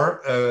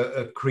 Or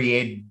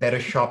create better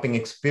shopping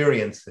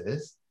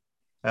experiences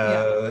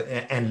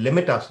and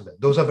limit ourselves.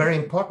 Those are very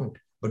important,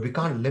 but we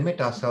can't limit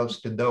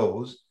ourselves to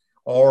those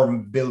or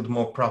build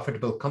more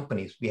profitable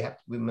companies.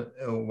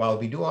 While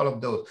we do all of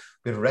those,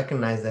 we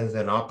recognize there's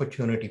an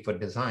opportunity for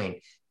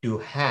design to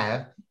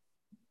have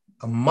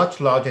a much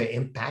larger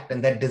impact,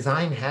 and that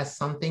design has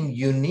something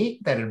unique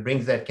that it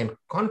brings that can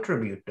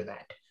contribute to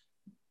that.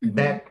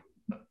 That,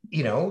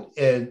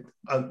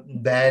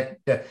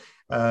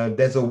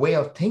 there's a way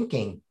of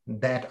thinking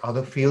that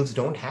other fields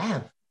don't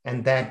have,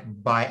 and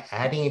that by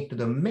adding it to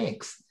the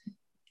mix,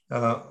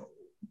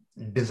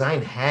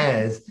 design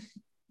has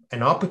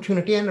an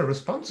opportunity and a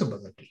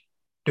responsibility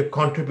to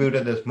contribute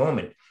at this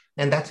moment.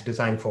 And that's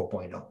Design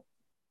 4.0.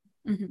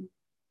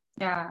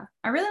 Yeah,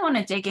 I really want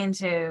to dig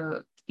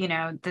into,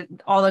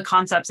 all the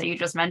concepts that you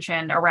just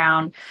mentioned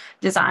around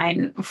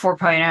Design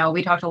 4.0.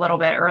 We talked a little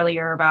bit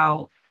earlier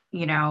about,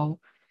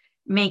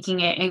 making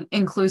it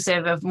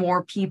inclusive of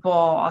more people,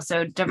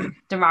 also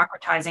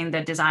democratizing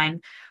the design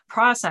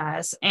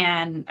process.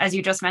 And as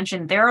you just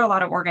mentioned, there are a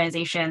lot of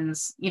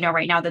organizations,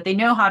 right now that they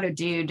know how to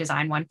do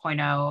Design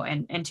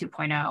 1.0 and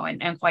 2.0,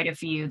 and quite a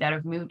few that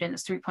have moved in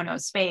this 3.0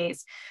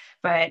 space.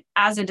 But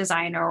as a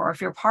designer, or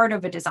if you're part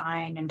of a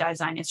design and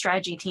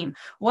strategy team,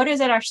 what does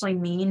it actually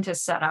mean to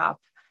set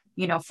up,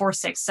 for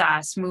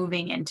success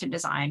moving into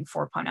Design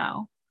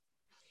 4.0?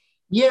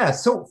 Yeah,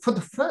 so for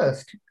the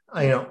first,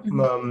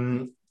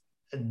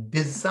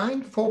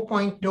 Design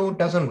 4.0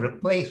 doesn't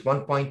replace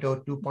 1.0,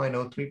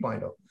 2.0,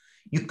 3.0.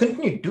 You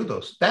continue to do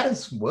those. That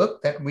is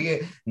work that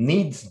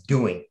needs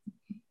doing.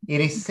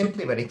 It is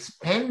simply about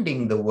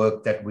expanding the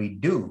work that we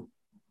do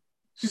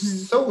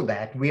so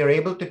that we are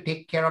able to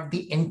take care of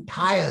the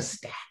entire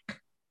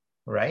stack,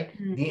 right?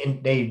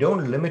 They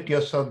don't limit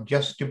yourself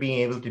just to being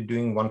able to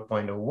doing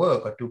 1.0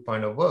 work or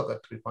 2.0 work or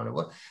 3.0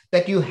 work,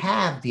 that you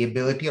have the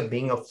ability of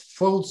being a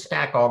full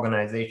stack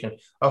organization,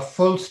 a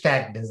full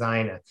stack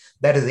designer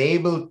that is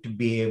able to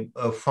be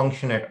a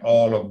function at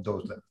all of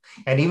those levels.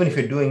 And even if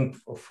you're doing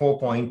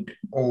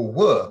 4.0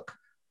 work,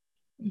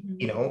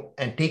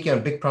 and taking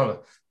on big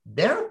problems,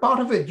 they're a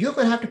part of it. You're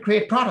going to have to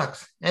create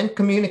products and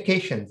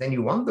communications, and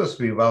you want those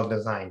to be well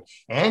designed.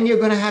 And you're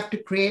going to have to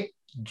create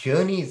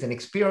journeys and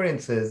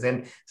experiences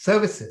and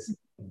services.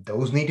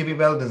 Those need to be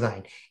well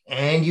designed.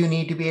 And you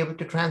need to be able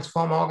to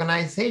transform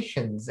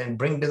organizations and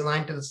bring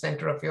design to the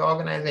center of your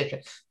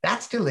organization.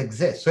 That still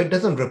exists. So it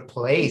doesn't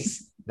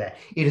replace that.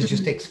 It is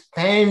just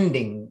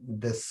expanding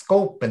the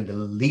scope and the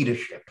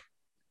leadership,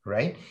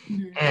 right?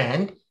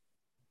 And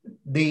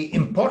the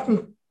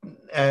important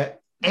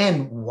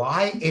and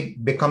why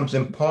it becomes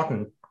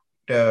important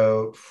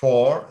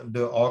for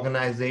the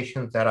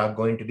organizations that are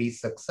going to be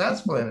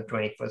successful in the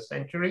 21st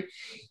century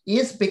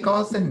is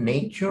because the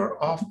nature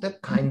of the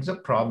kinds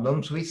of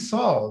problems we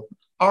solve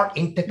are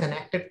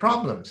interconnected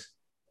problems,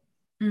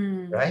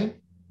 right?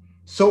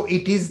 So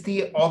it is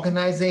the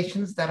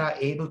organizations that are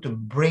able to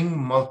bring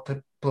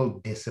multiple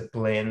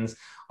disciplines,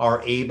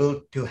 are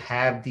able to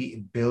have the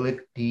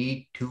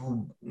ability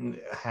to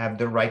have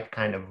the right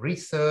kind of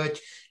research,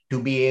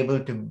 to be able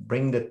to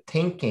bring the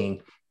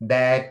thinking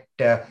that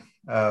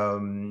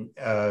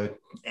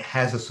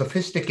has a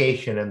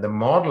sophistication and the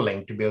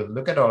modeling to be able to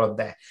look at all of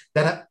that,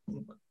 that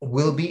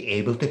will be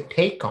able to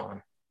take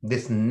on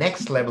this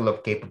next level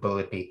of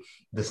capability,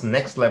 this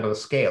next level of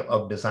scale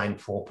of Design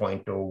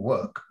 4.0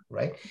 work,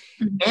 right?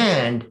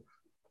 And,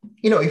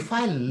 if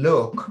I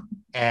look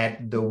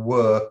at the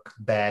work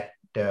that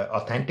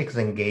Authentic is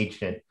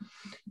engaged in,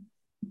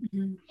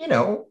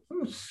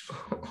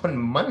 on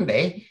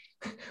Monday,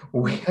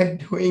 we are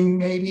doing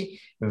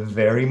maybe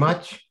very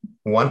much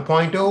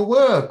 1.0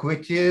 work,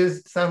 which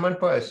is Design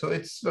 1.0. So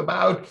it's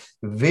about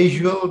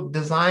visual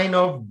design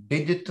of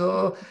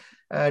digital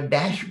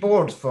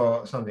dashboards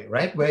for something,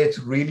 right? Where it's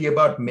really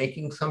about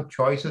making some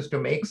choices to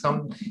make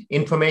some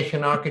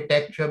information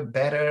architecture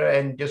better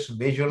and just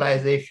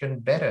visualization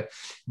better.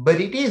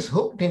 But it is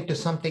hooked into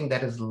something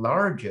that is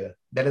larger,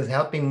 that is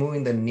helping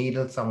moving the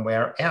needle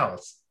somewhere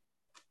else.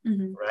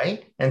 Mm-hmm.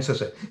 Right. And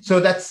so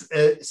that's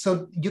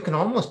so you can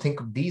almost think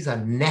of these are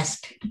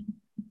nested,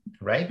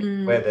 right?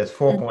 Mm-hmm. Where there's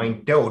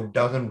 4.0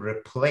 doesn't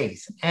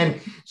replace. And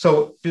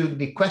so to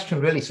the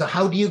question really, so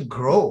how do you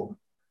grow?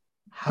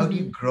 How do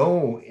you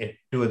grow it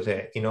towards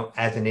a,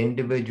 as an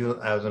individual,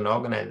 as an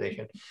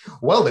organization?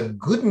 Well, the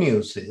good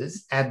news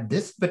is at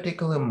this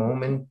particular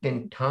moment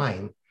in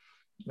time,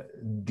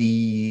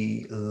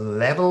 the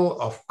level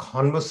of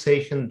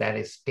conversation that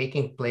is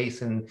taking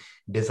place in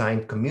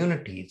design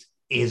communities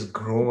is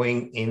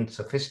growing in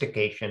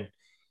sophistication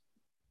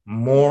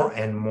more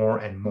and more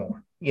and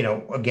more.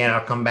 Again,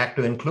 I'll come back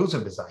to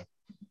inclusive design.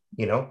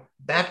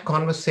 That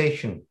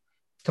conversation,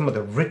 some of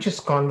the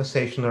richest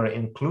conversations around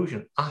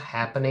inclusion are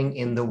happening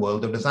in the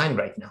world of design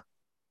right now,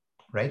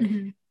 right?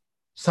 Mm-hmm.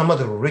 Some of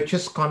the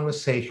richest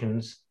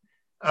conversations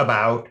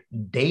about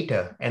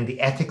data and the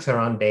ethics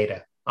around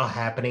data are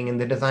happening in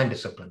the design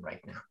discipline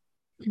right now,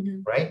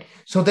 right?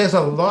 So there's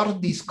a lot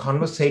of these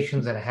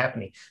conversations that are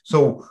happening.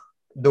 So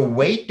the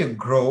way to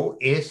grow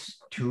is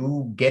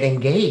to get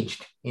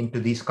engaged into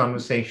these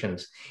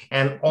conversations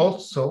and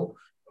also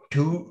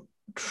to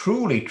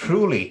truly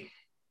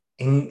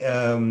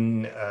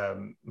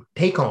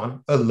take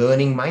on a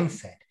learning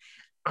mindset.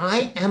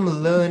 I am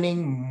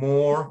learning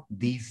more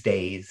these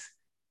days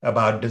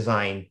about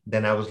design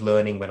than I was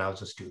learning when I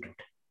was a student,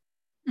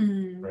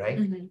 right?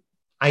 Mm-hmm.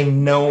 I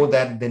know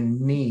that the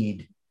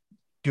need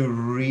to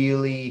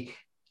really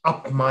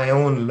up my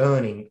own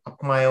learning,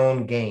 up my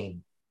own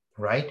game,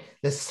 right?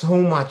 There's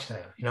so much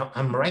there.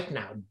 I'm right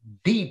now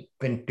deep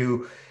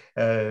into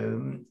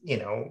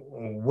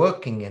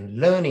working and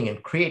learning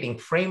and creating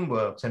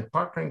frameworks and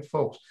partnering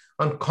folks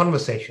on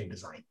conversation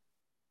design,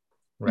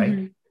 right?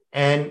 Mm-hmm.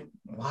 And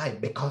why?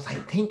 Because I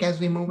think as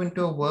we move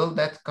into a world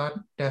that's got,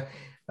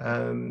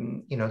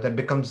 that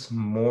becomes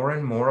more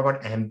and more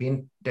about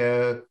ambient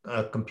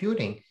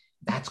computing,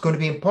 that's going to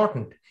be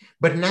important.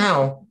 But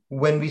now,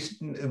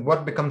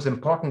 what becomes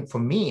important for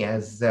me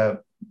as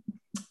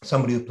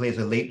somebody who plays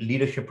a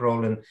leadership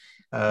role in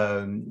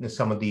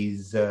some of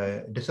these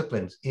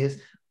disciplines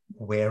is,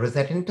 where is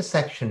that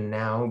intersection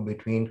now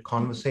between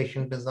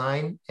conversation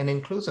design and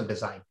inclusive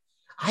design?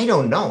 I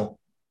don't know.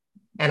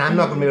 And I'm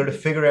not going to be able to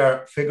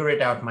figure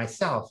it out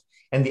myself.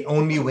 And the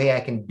only way I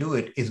can do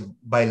it is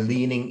by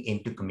leaning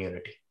into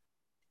community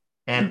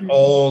and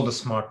all the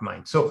smart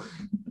minds. So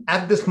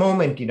at this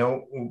moment,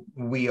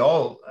 we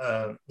all,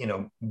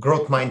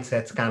 growth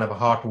mindset's kind of a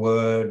hot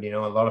word, a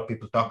lot of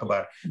people talk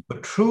about it.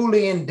 But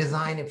truly in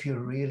design, if you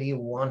really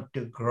want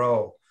to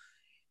grow,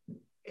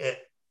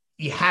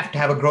 you have to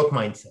have a growth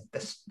mindset. The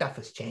stuff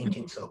is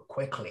changing so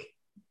quickly.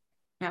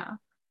 Yeah.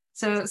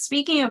 So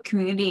speaking of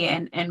community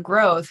and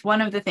growth,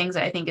 one of the things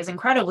that I think is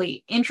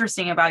incredibly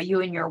interesting about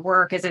you and your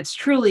work is it's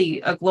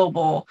truly a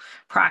global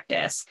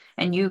practice,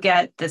 and you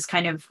get this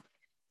kind of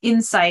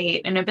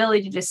insight and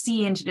ability to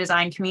see into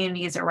design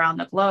communities around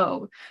the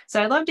globe. So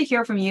I'd love to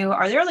hear from you.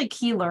 Are there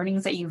key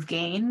learnings that you've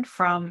gained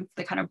from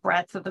the kind of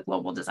breadth of the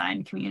global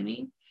design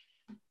community?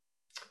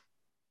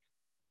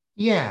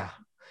 Yeah.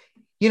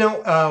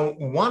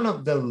 One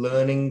of the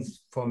learnings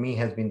for me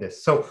has been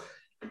this. So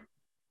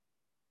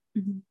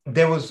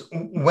there was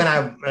when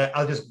I'm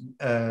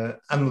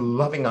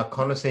loving our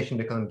conversation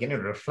because I'm getting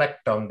to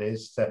reflect on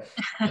this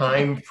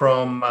time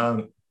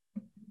from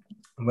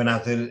when I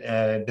was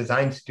a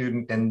design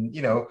student. And,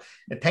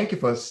 thank you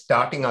for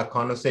starting our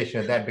conversation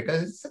with that,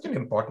 because it's such an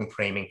important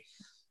framing.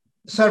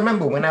 So I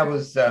remember when I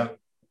was a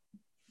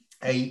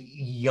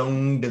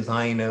young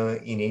designer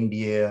in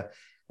India,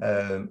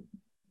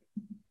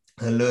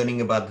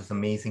 learning about this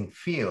amazing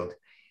field,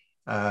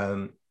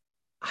 I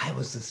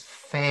was this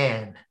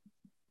fan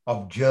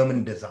of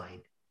German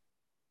design,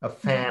 a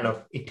fan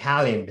of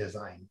Italian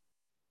design,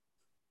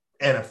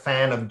 and a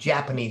fan of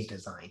Japanese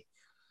design.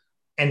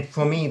 And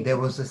for me, there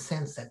was a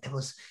sense that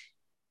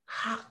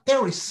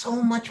there is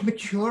so much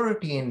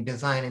maturity in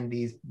design in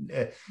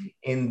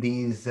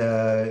these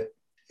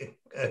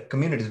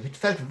communities, which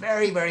felt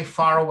very, very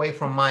far away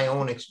from my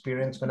own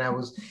experience when I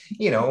was,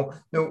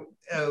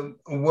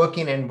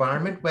 working in an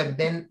environment where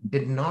then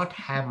did not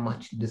have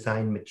much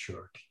design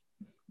maturity.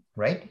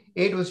 Right?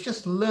 It was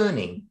just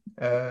learning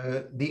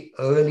the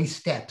early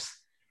steps.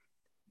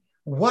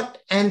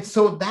 And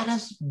so that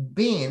has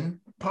been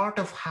part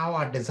of how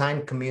our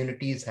design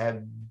communities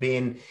have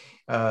been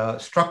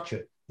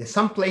structured. There's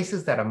some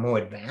places that are more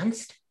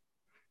advanced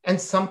and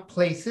some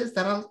places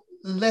that are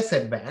less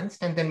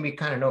advanced. And then we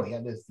kind of know,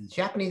 there's this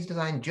Japanese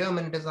design,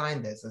 German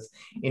design, there's this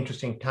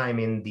interesting time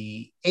in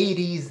the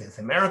 80s, there's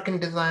American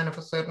design of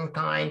a certain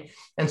kind,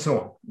 and so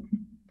on.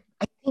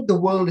 I think the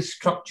world is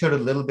structured a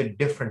little bit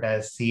different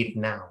as I see it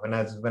now. And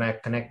when I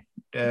connect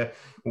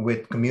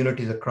with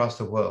communities across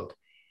the world,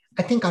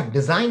 I think our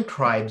design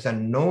tribes are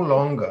no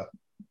longer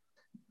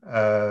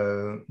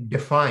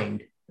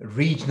defined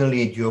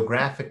regionally,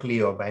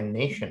 geographically, or by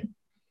nation.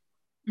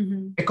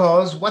 Mm-hmm.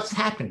 Because what's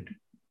happened?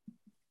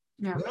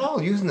 Yeah. We're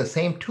all using the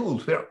same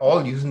tools. We're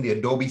all using the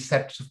Adobe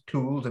sets of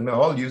tools, and we're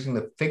all using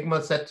the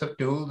Figma sets of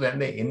tools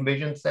and the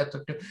InVision sets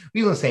of tools.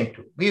 We're using the same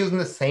tool. We're using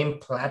the same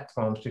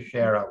platforms to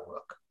share our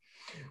work.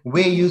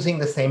 We're using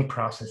the same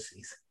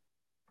processes.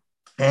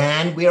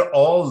 And we're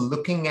all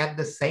looking at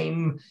the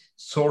same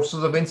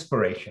sources of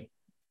inspiration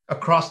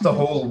across the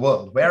whole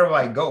world. Wherever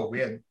I go,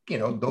 we're,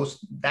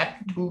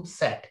 that tool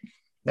set,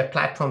 that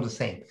platform's the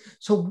same.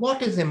 So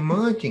what is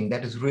emerging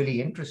that is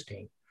really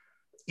interesting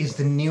is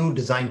the new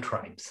design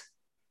tribes.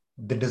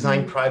 The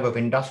design tribe of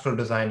industrial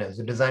designers,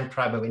 the design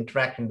tribe of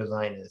interaction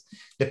designers,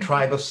 the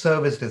tribe of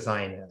service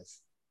designers,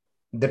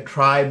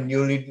 the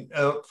newly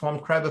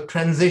formed tribe of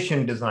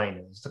transition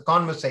designers, the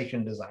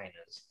conversation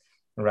designers,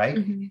 right?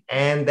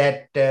 And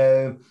that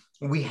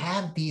we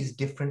have these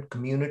different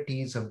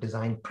communities of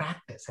design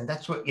practice. And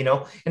that's what,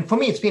 and for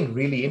me, it's been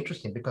really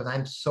interesting because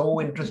I'm so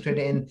interested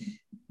in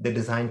the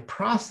design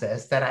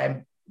process that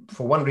I'm,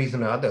 for one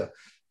reason or other,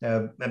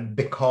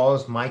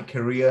 because my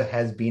career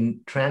has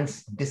been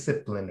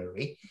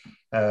transdisciplinary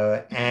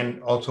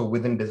and also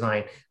within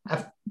design,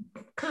 I've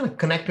kind of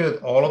connected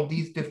with all of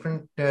these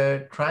different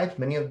tribes,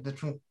 many of the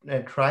different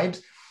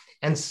tribes.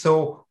 And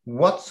so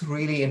what's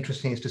really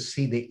interesting is to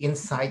see the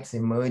insights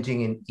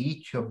emerging in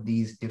each of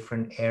these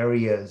different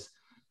areas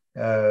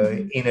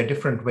in a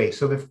different way.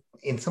 So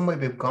in some way,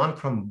 we've gone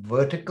from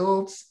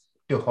verticals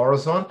to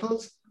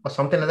horizontals or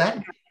something like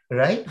that.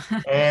 Right.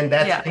 And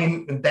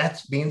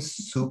that's been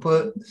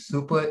super,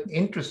 super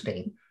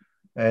interesting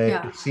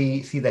to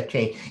see that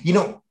change.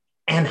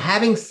 And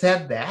having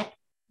said that,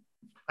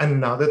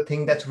 another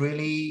thing that's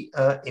really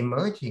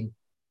emerging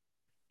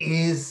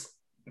is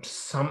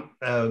some,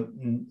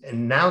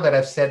 now that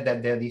I've said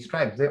that there are these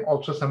tribes, there are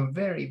also some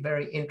very,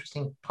 very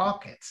interesting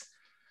pockets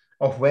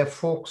of where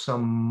folks are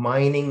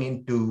mining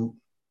into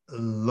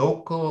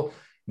local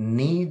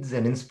needs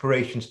and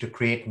inspirations to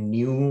create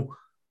new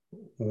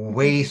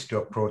ways to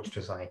approach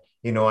design.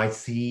 I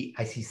see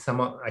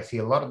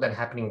a lot of that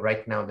happening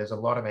right now. There's a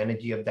lot of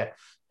energy of that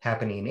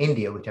happening in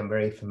India, which I'm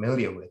very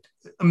familiar with.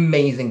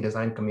 Amazing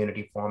design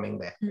community forming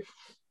there.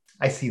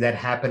 I see that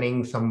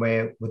happening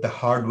somewhere with the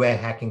hardware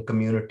hacking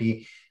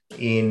community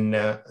in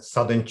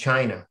southern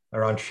China,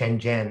 around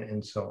Shenzhen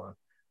and so on,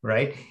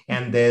 right?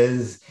 And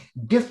there's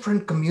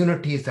different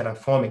communities that are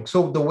forming.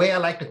 So the way I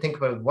like to think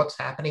about what's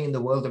happening in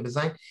the world of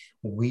design,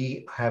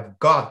 we have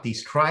got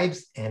these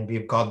tribes and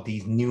we've got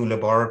these new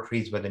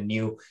laboratories where the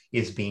new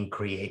is being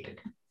created.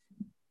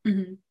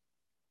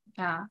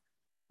 Yeah.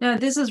 No,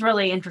 this is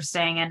really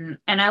interesting.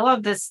 And I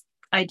love this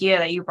idea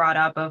that you brought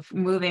up of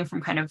moving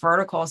from kind of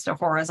verticals to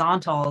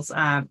horizontals.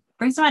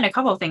 Brings to mind a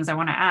couple of things I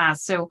want to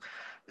ask.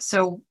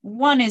 So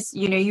one is,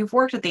 you've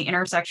worked at the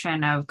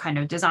intersection of kind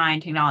of design,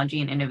 technology,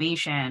 and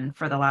innovation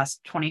for the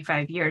last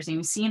 25 years, and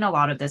you've seen a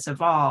lot of this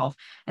evolve.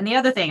 And the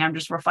other thing, I'm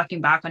just reflecting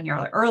back on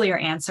your earlier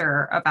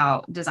answer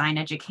about design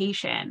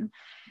education,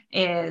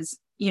 is,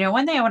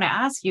 one thing I want to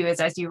ask you is,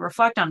 as you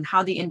reflect on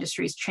how the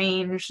industry's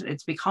changed,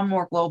 it's become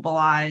more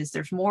globalized,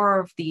 there's more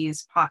of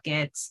these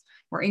pockets,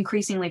 we're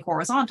increasingly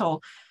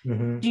horizontal.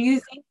 Do you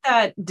think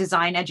that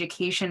design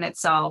education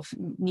itself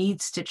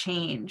needs to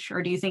change,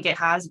 or do you think it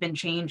has been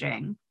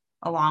changing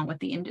along with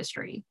the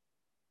industry?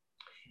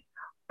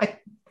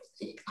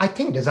 I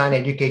think design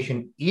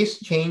education is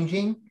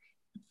changing.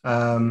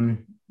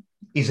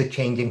 Is it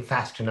changing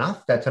fast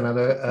enough? That's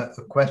another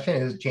question.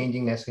 Is it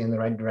changing necessarily in the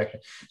right direction?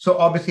 So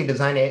obviously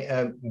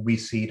design, we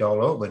see it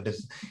all over.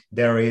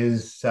 There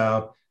is,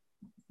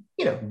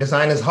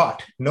 design is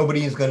hot.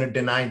 Nobody is going to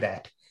deny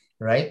that,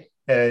 right?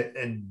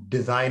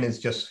 Design is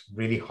just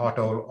really hot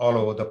all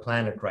over the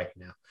planet right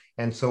now.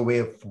 And so we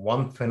have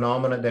one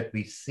phenomena that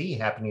we see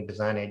happening in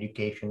design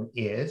education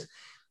is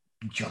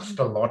just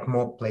a lot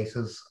more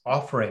places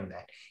offering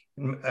that.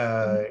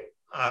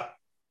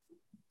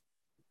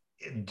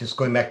 Just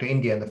going back to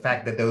India and the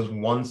fact that there was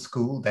one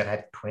school that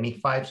had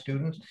 25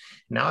 students.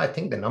 Now I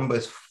think the number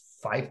is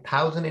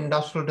 5,000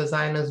 industrial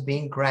designers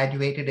being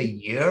graduated a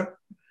year,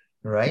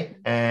 right?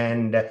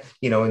 And,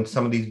 in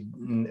some of these,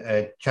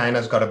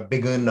 China's got a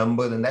bigger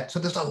number than that. So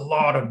there's a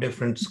lot of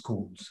different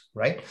schools,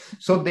 right?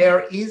 So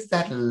there is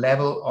that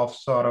level of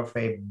sort of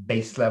a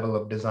basic level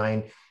of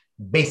design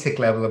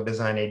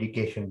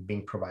education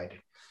being provided.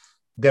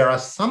 There are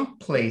some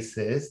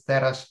places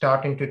that are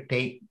starting to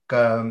take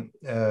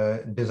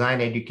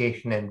design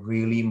education and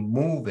really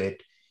move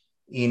it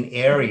in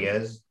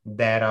areas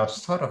that are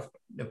sort of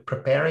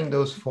preparing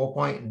those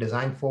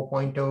design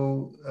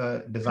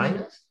 4.0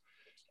 designers,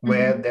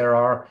 where there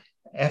are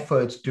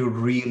efforts to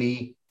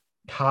really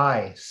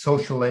tie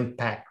social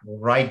impact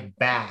right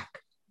back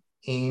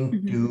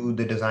into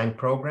the design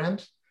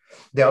programs.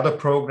 There are other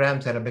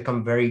programs that have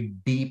become very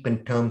deep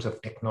in terms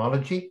of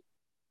technology.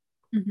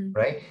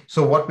 Right.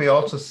 So what we're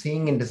also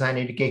seeing in design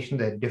education,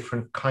 there are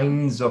different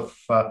kinds of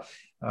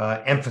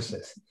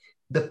emphasis.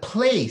 The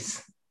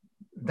place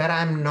that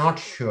I'm not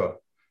sure,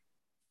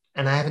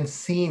 and I haven't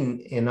seen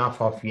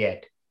enough of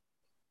yet,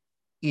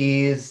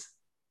 is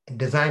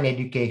design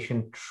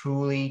education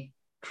truly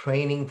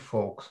training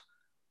folks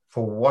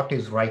for what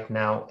is right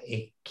now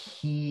a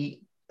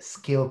key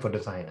skill for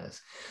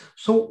designers.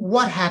 So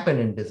what happened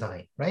in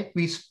design, right?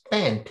 We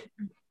spent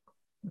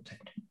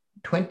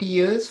 20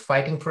 years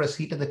fighting for a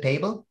seat at the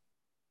table,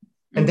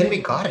 and then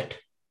we got it.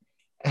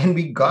 And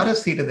we got a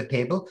seat at the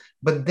table,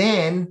 but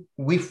then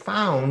we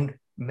found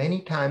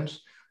many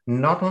times,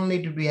 not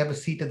only did we have a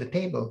seat at the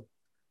table,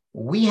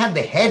 we had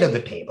the head of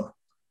the table,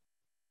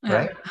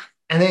 right?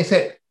 And they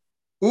said,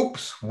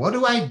 oops, what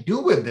do I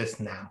do with this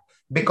now?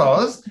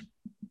 Because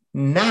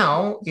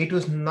now it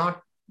was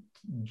not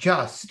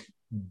just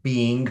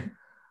being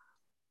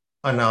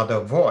another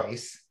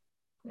voice,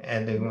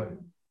 and they were,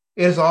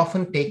 it is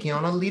often taking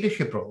on a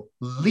leadership role.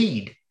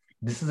 Lead.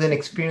 This is an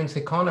experience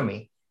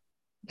economy.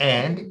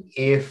 And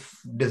if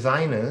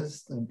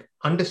designers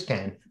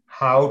understand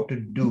how to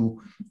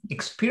do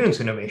experience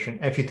innovation,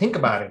 if you think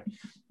about it,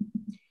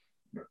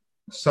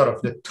 sort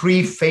of the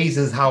three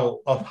phases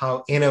of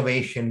how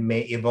innovation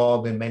may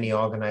evolve in many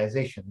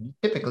organizations. You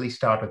typically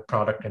start with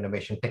product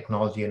innovation,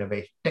 technology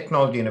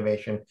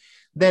innovation,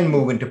 then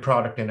move into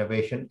product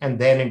innovation, and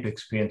then into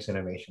experience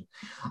innovation.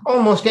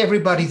 Almost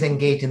everybody's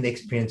engaged in the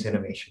experience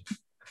innovation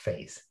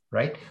phase,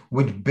 right?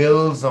 Which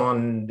builds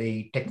on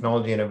the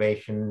technology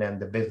innovation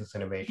and the business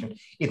innovation.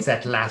 It's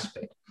that last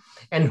bit.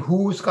 And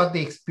who's got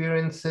the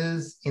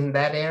experiences in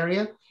that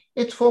area?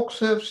 It's folks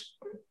who have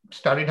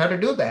studied how to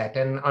do that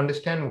and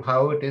understand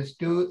how it is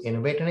to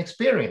innovate an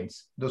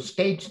experience, that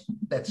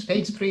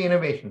stage 3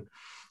 innovation.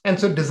 And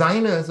so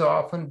designers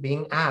are often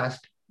being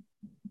asked,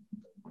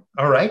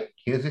 all right,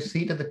 here's a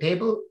seat at the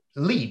table,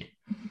 lead.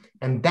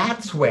 And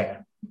that's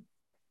where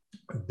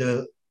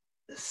the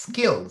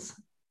skills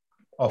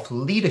of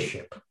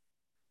leadership,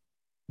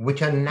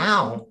 which are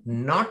now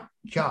not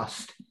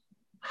just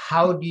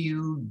how do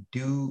you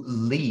do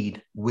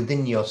lead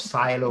within your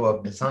silo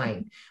of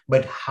design,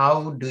 but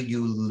how do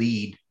you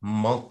lead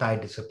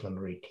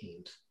multidisciplinary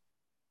teams?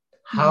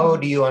 How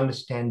do you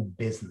understand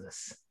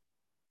business,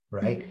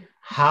 right?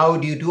 How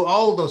do you do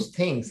all those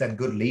things that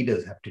good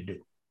leaders have to do,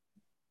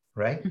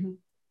 right?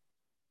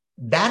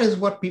 That is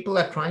what people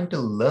are trying to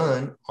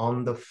learn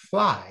on the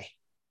fly.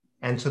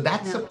 And so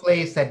that's a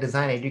place that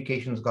design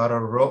education's got a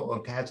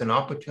role, has an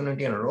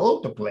opportunity and a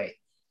role to play,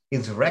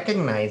 is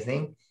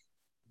recognizing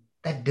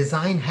that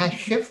design has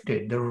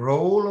shifted. The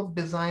role of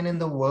design in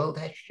the world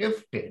has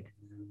shifted,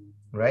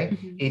 right?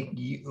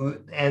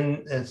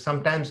 And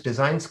sometimes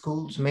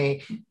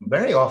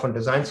very often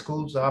design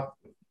schools are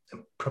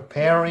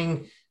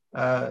preparing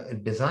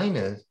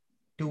designers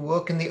to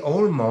work in the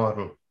old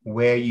model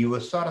where you were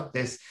sort of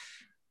this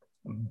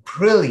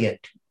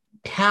brilliant,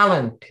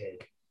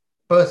 talented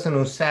person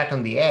who sat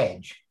on the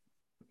edge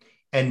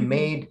and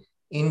made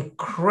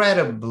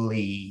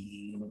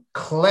incredibly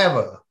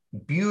clever,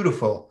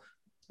 beautiful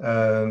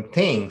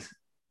things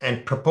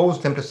and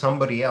proposed them to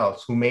somebody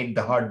else who made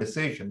the hard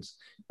decisions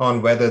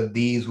on whether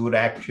these would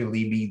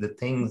actually be the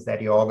things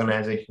that your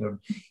organization would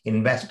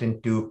invest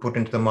into, put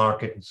into the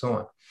market, and so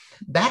on.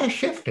 That has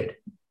shifted.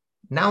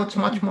 Now it's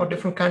much more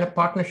different kind of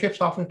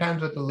partnerships,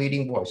 oftentimes with the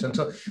leading voice. And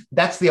so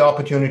that's the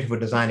opportunity for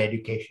design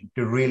education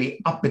to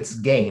really up its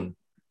game.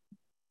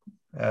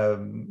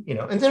 And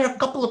there are a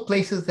couple of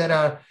places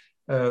that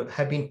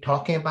have been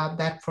talking about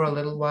that for a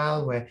little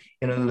while, where,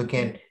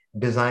 looking at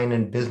design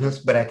and business,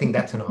 but I think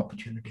that's an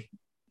opportunity.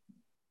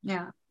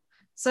 Yeah.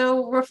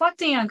 So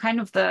reflecting on kind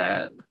of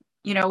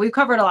we've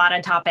covered a lot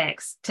of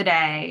topics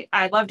today.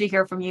 I'd love to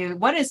hear from you.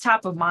 What is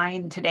top of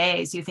mind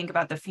today as you think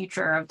about the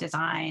future of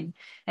design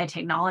and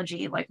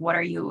technology? Like, what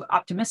are you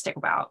optimistic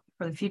about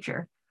for the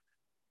future?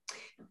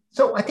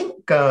 So I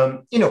think,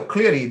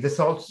 clearly this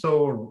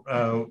also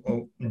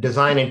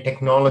design and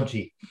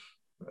technology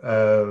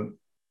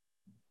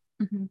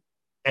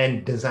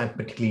and design,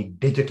 particularly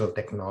digital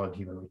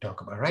technology when we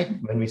talk about,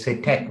 right? When we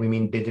say tech, we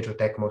mean digital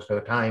tech most of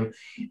the time.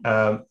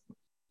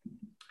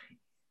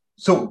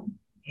 So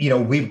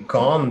we've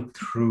gone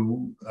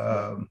through,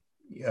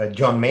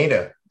 John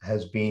Maeder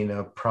has been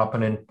a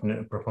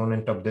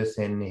proponent of this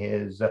in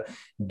his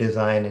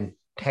design and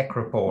tech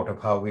report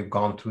of how we've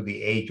gone through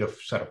the age of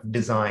sort of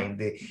design,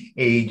 the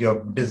age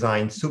of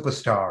design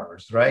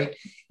superstars, right?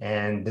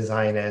 And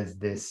design as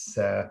this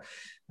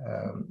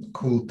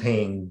cool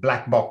thing,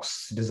 black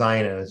box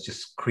designers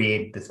just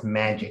create this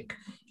magic.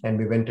 And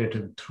we went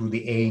through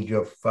the age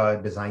of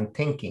design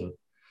thinking,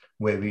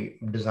 where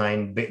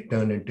design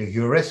turned into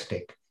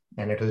heuristic,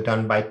 and it was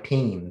done by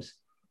teams,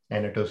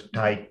 and it was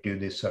tied to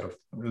this sort of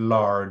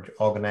large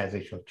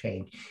organizational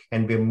change.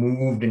 And we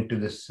moved into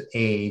this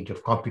age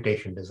of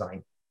computation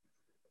design,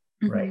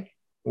 right?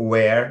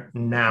 Where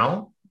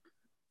now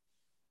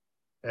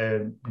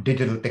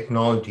digital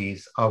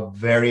technologies are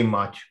very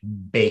much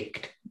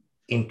baked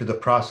into the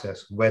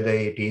process, whether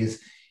it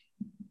is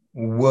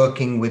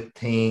working with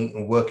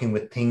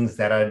things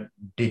that are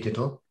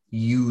digital,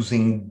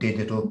 using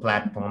digital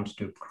platforms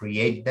to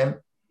create them,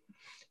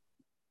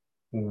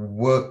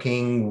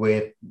 working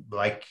with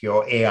like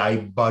your AI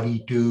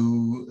buddy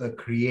to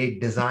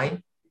create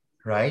design,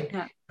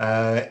 right?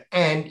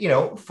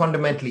 And,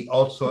 fundamentally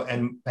also,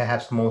 and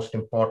perhaps most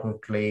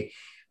importantly,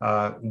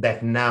 that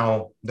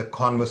now the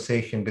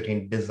conversation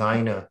between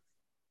designer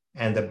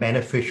and the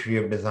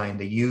beneficiary of design,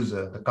 the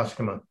user, the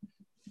customer,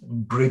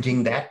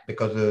 bridging that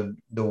because of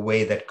the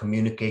way that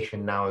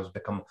communication now has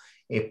become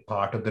a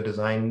part of the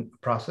design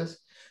process.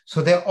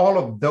 So there are all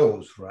of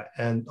those, right?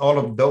 And all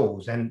of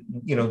those, and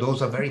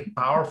those are very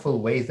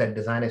powerful ways that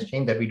design has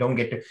changed that we don't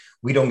get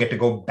to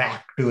go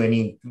back to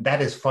any.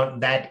 That is fun.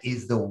 That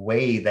is the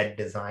way that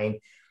design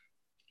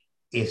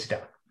is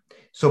done.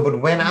 So, but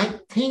when I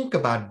think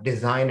about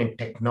design and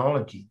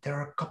technology, there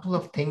are a couple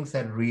of things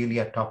that really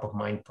are top of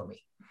mind for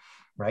me,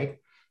 right?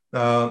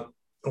 Uh,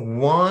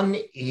 One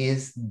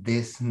is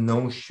this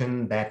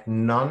notion that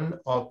none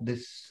of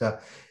this,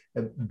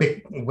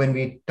 when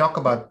we talk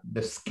about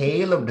the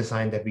scale of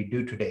design that we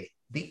do today,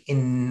 the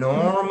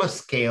enormous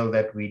scale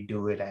that we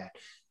do it at,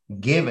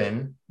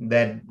 given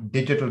that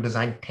digital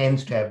design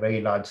tends to have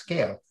very large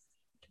scale.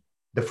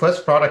 The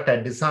first product I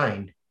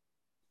designed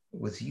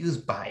was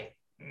used by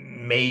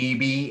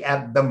maybe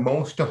at the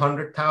most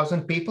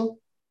 100,000 people,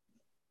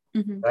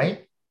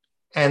 right?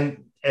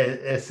 And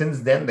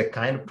since then, the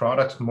kind of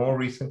products more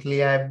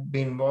recently I've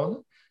been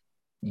involved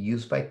in,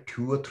 used by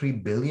 2 or 3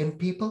 billion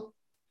people,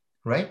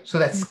 right? So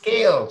that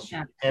scales.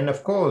 Yeah. And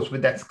of course,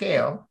 with that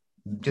scale,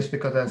 just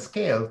because of that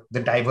scale,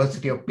 the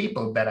diversity of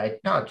people that I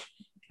touch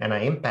and I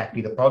impact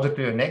either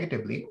positively or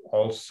negatively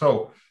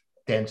also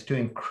tends to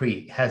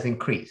has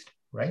increased,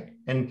 right?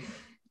 And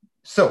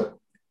so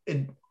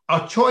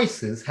our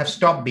choices have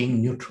stopped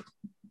being neutral.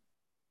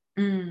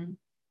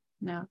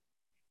 No.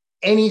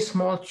 Any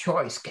small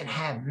choice can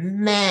have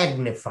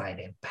magnified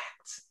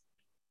impacts,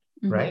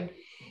 right?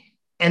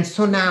 And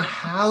so now,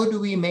 how do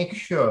we make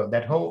sure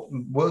that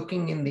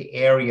working in the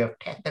area of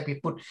tech, that we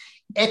put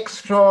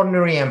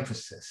extraordinary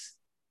emphasis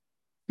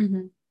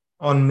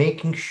on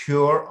making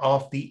sure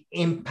of the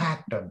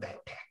impact of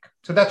that tech?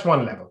 So that's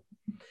one level.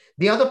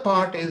 The other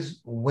part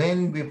is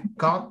when we've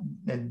got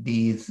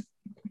these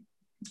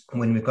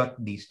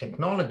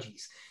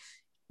technologies,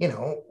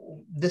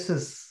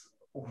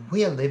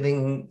 we are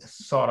living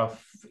sort of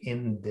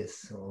in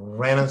this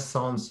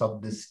renaissance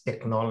of these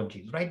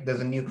technologies, right?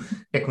 There's a new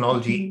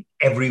technology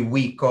every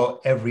week or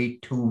every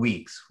 2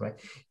 weeks, right?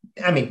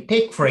 I mean,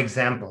 take, for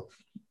example,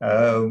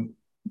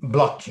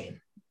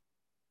 blockchain,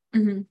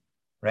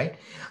 right?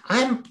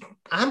 I'm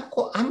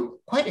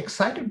quite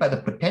excited by the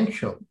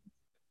potential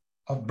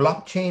of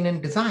blockchain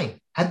and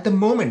design. At the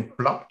moment,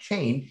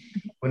 blockchain,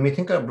 when we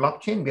think of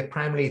blockchain, we're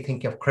primarily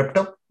thinking of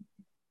crypto,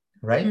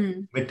 right?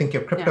 We think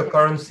of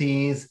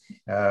cryptocurrencies.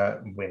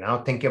 We're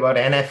now thinking about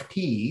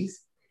NFTs,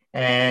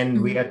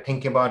 and we are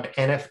thinking about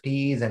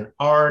NFTs and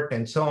art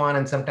and so on.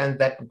 And sometimes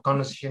that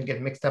conversation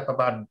gets mixed up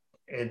about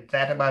is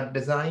that about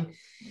design.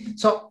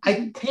 So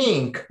I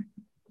think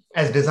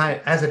as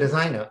a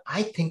designer,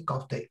 I think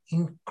of the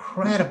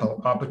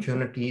incredible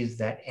opportunities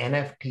that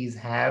NFTs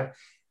have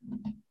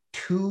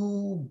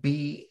to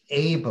be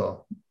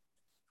able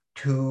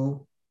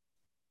to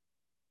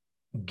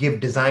give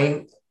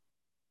design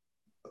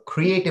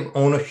creative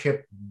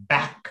ownership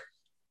back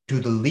to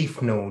the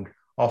leaf node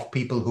of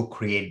people who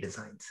create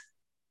designs.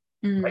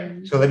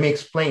 Right? So let me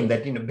explain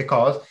that,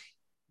 because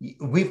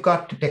we've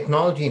got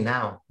technology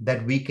now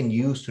that we can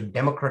use to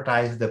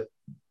democratize the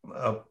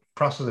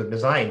process of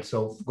design.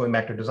 So going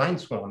back to design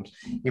swarms,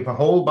 if a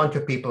whole bunch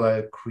of people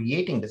are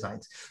creating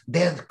designs,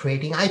 they're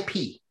creating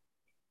IP.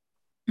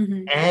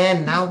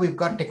 And now we've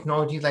got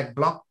technologies like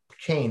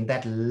blockchain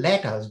that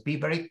let us be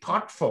very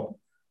thoughtful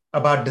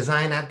about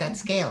design at that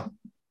scale,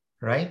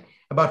 right?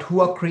 About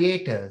who are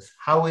creators,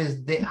 how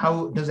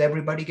does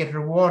everybody get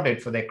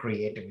rewarded for their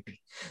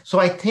creativity? So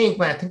I think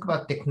when I think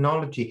about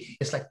technology,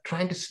 it's like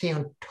trying to stay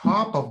on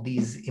top of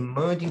these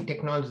emerging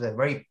technologies that are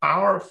very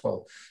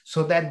powerful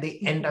so that they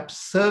end up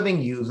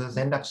serving users,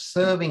 end up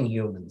serving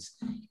humans,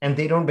 and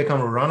they don't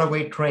become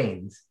runaway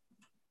trains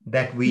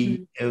that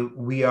we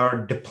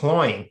are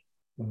deploying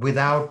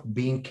without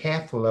being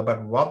careful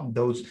about what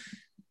those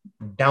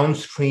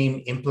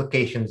downstream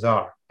implications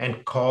are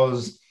and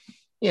cause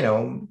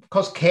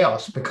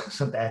chaos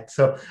because of that.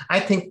 So I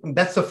think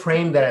that's the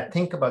frame that I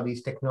think about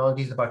these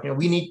technologies about,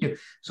 we need to,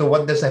 so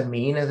what does that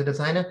mean as a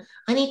designer?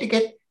 I need to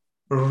get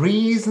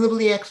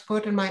reasonably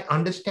expert in my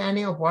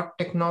understanding of what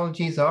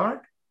technologies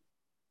are,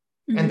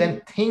 and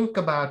then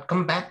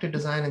come back to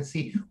design and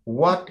see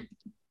what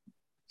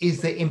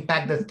is the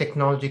impact that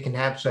technology can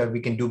have so that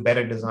we can do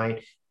better design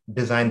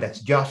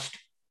that's just,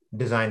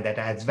 design that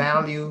adds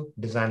value,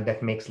 design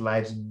that makes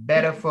lives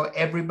better for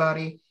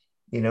everybody,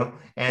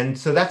 and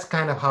so that's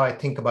kind of how I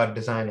think about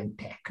design and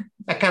tech.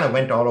 I kind of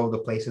went all over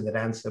the place with that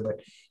answer, but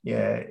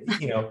yeah,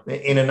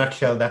 in a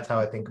nutshell, that's how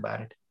I think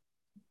about it.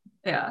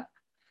 Yeah.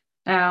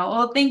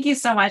 Well, thank you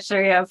so much,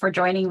 Surya, for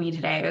joining me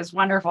today. It was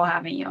wonderful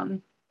having you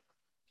on.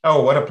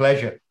 Oh, what a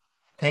pleasure.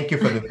 Thank you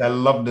for this. I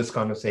love this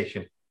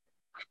conversation.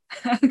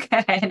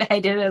 Good. I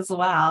did as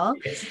well.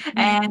 Yes.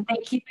 And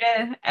thank you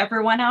to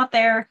everyone out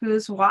there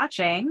who's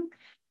watching.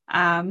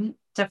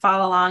 To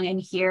follow along and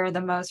hear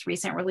the most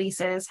recent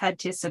releases, head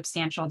to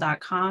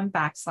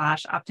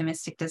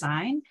substantial.com/optimistic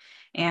design.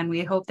 And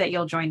we hope that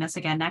you'll join us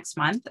again next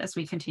month as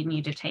we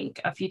continue to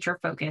take a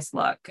future-focused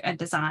look at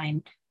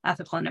design,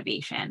 ethical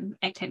innovation,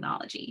 and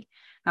technology.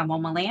 I'm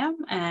Wilma Lamb,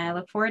 and I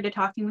look forward to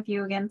talking with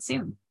you again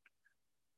soon.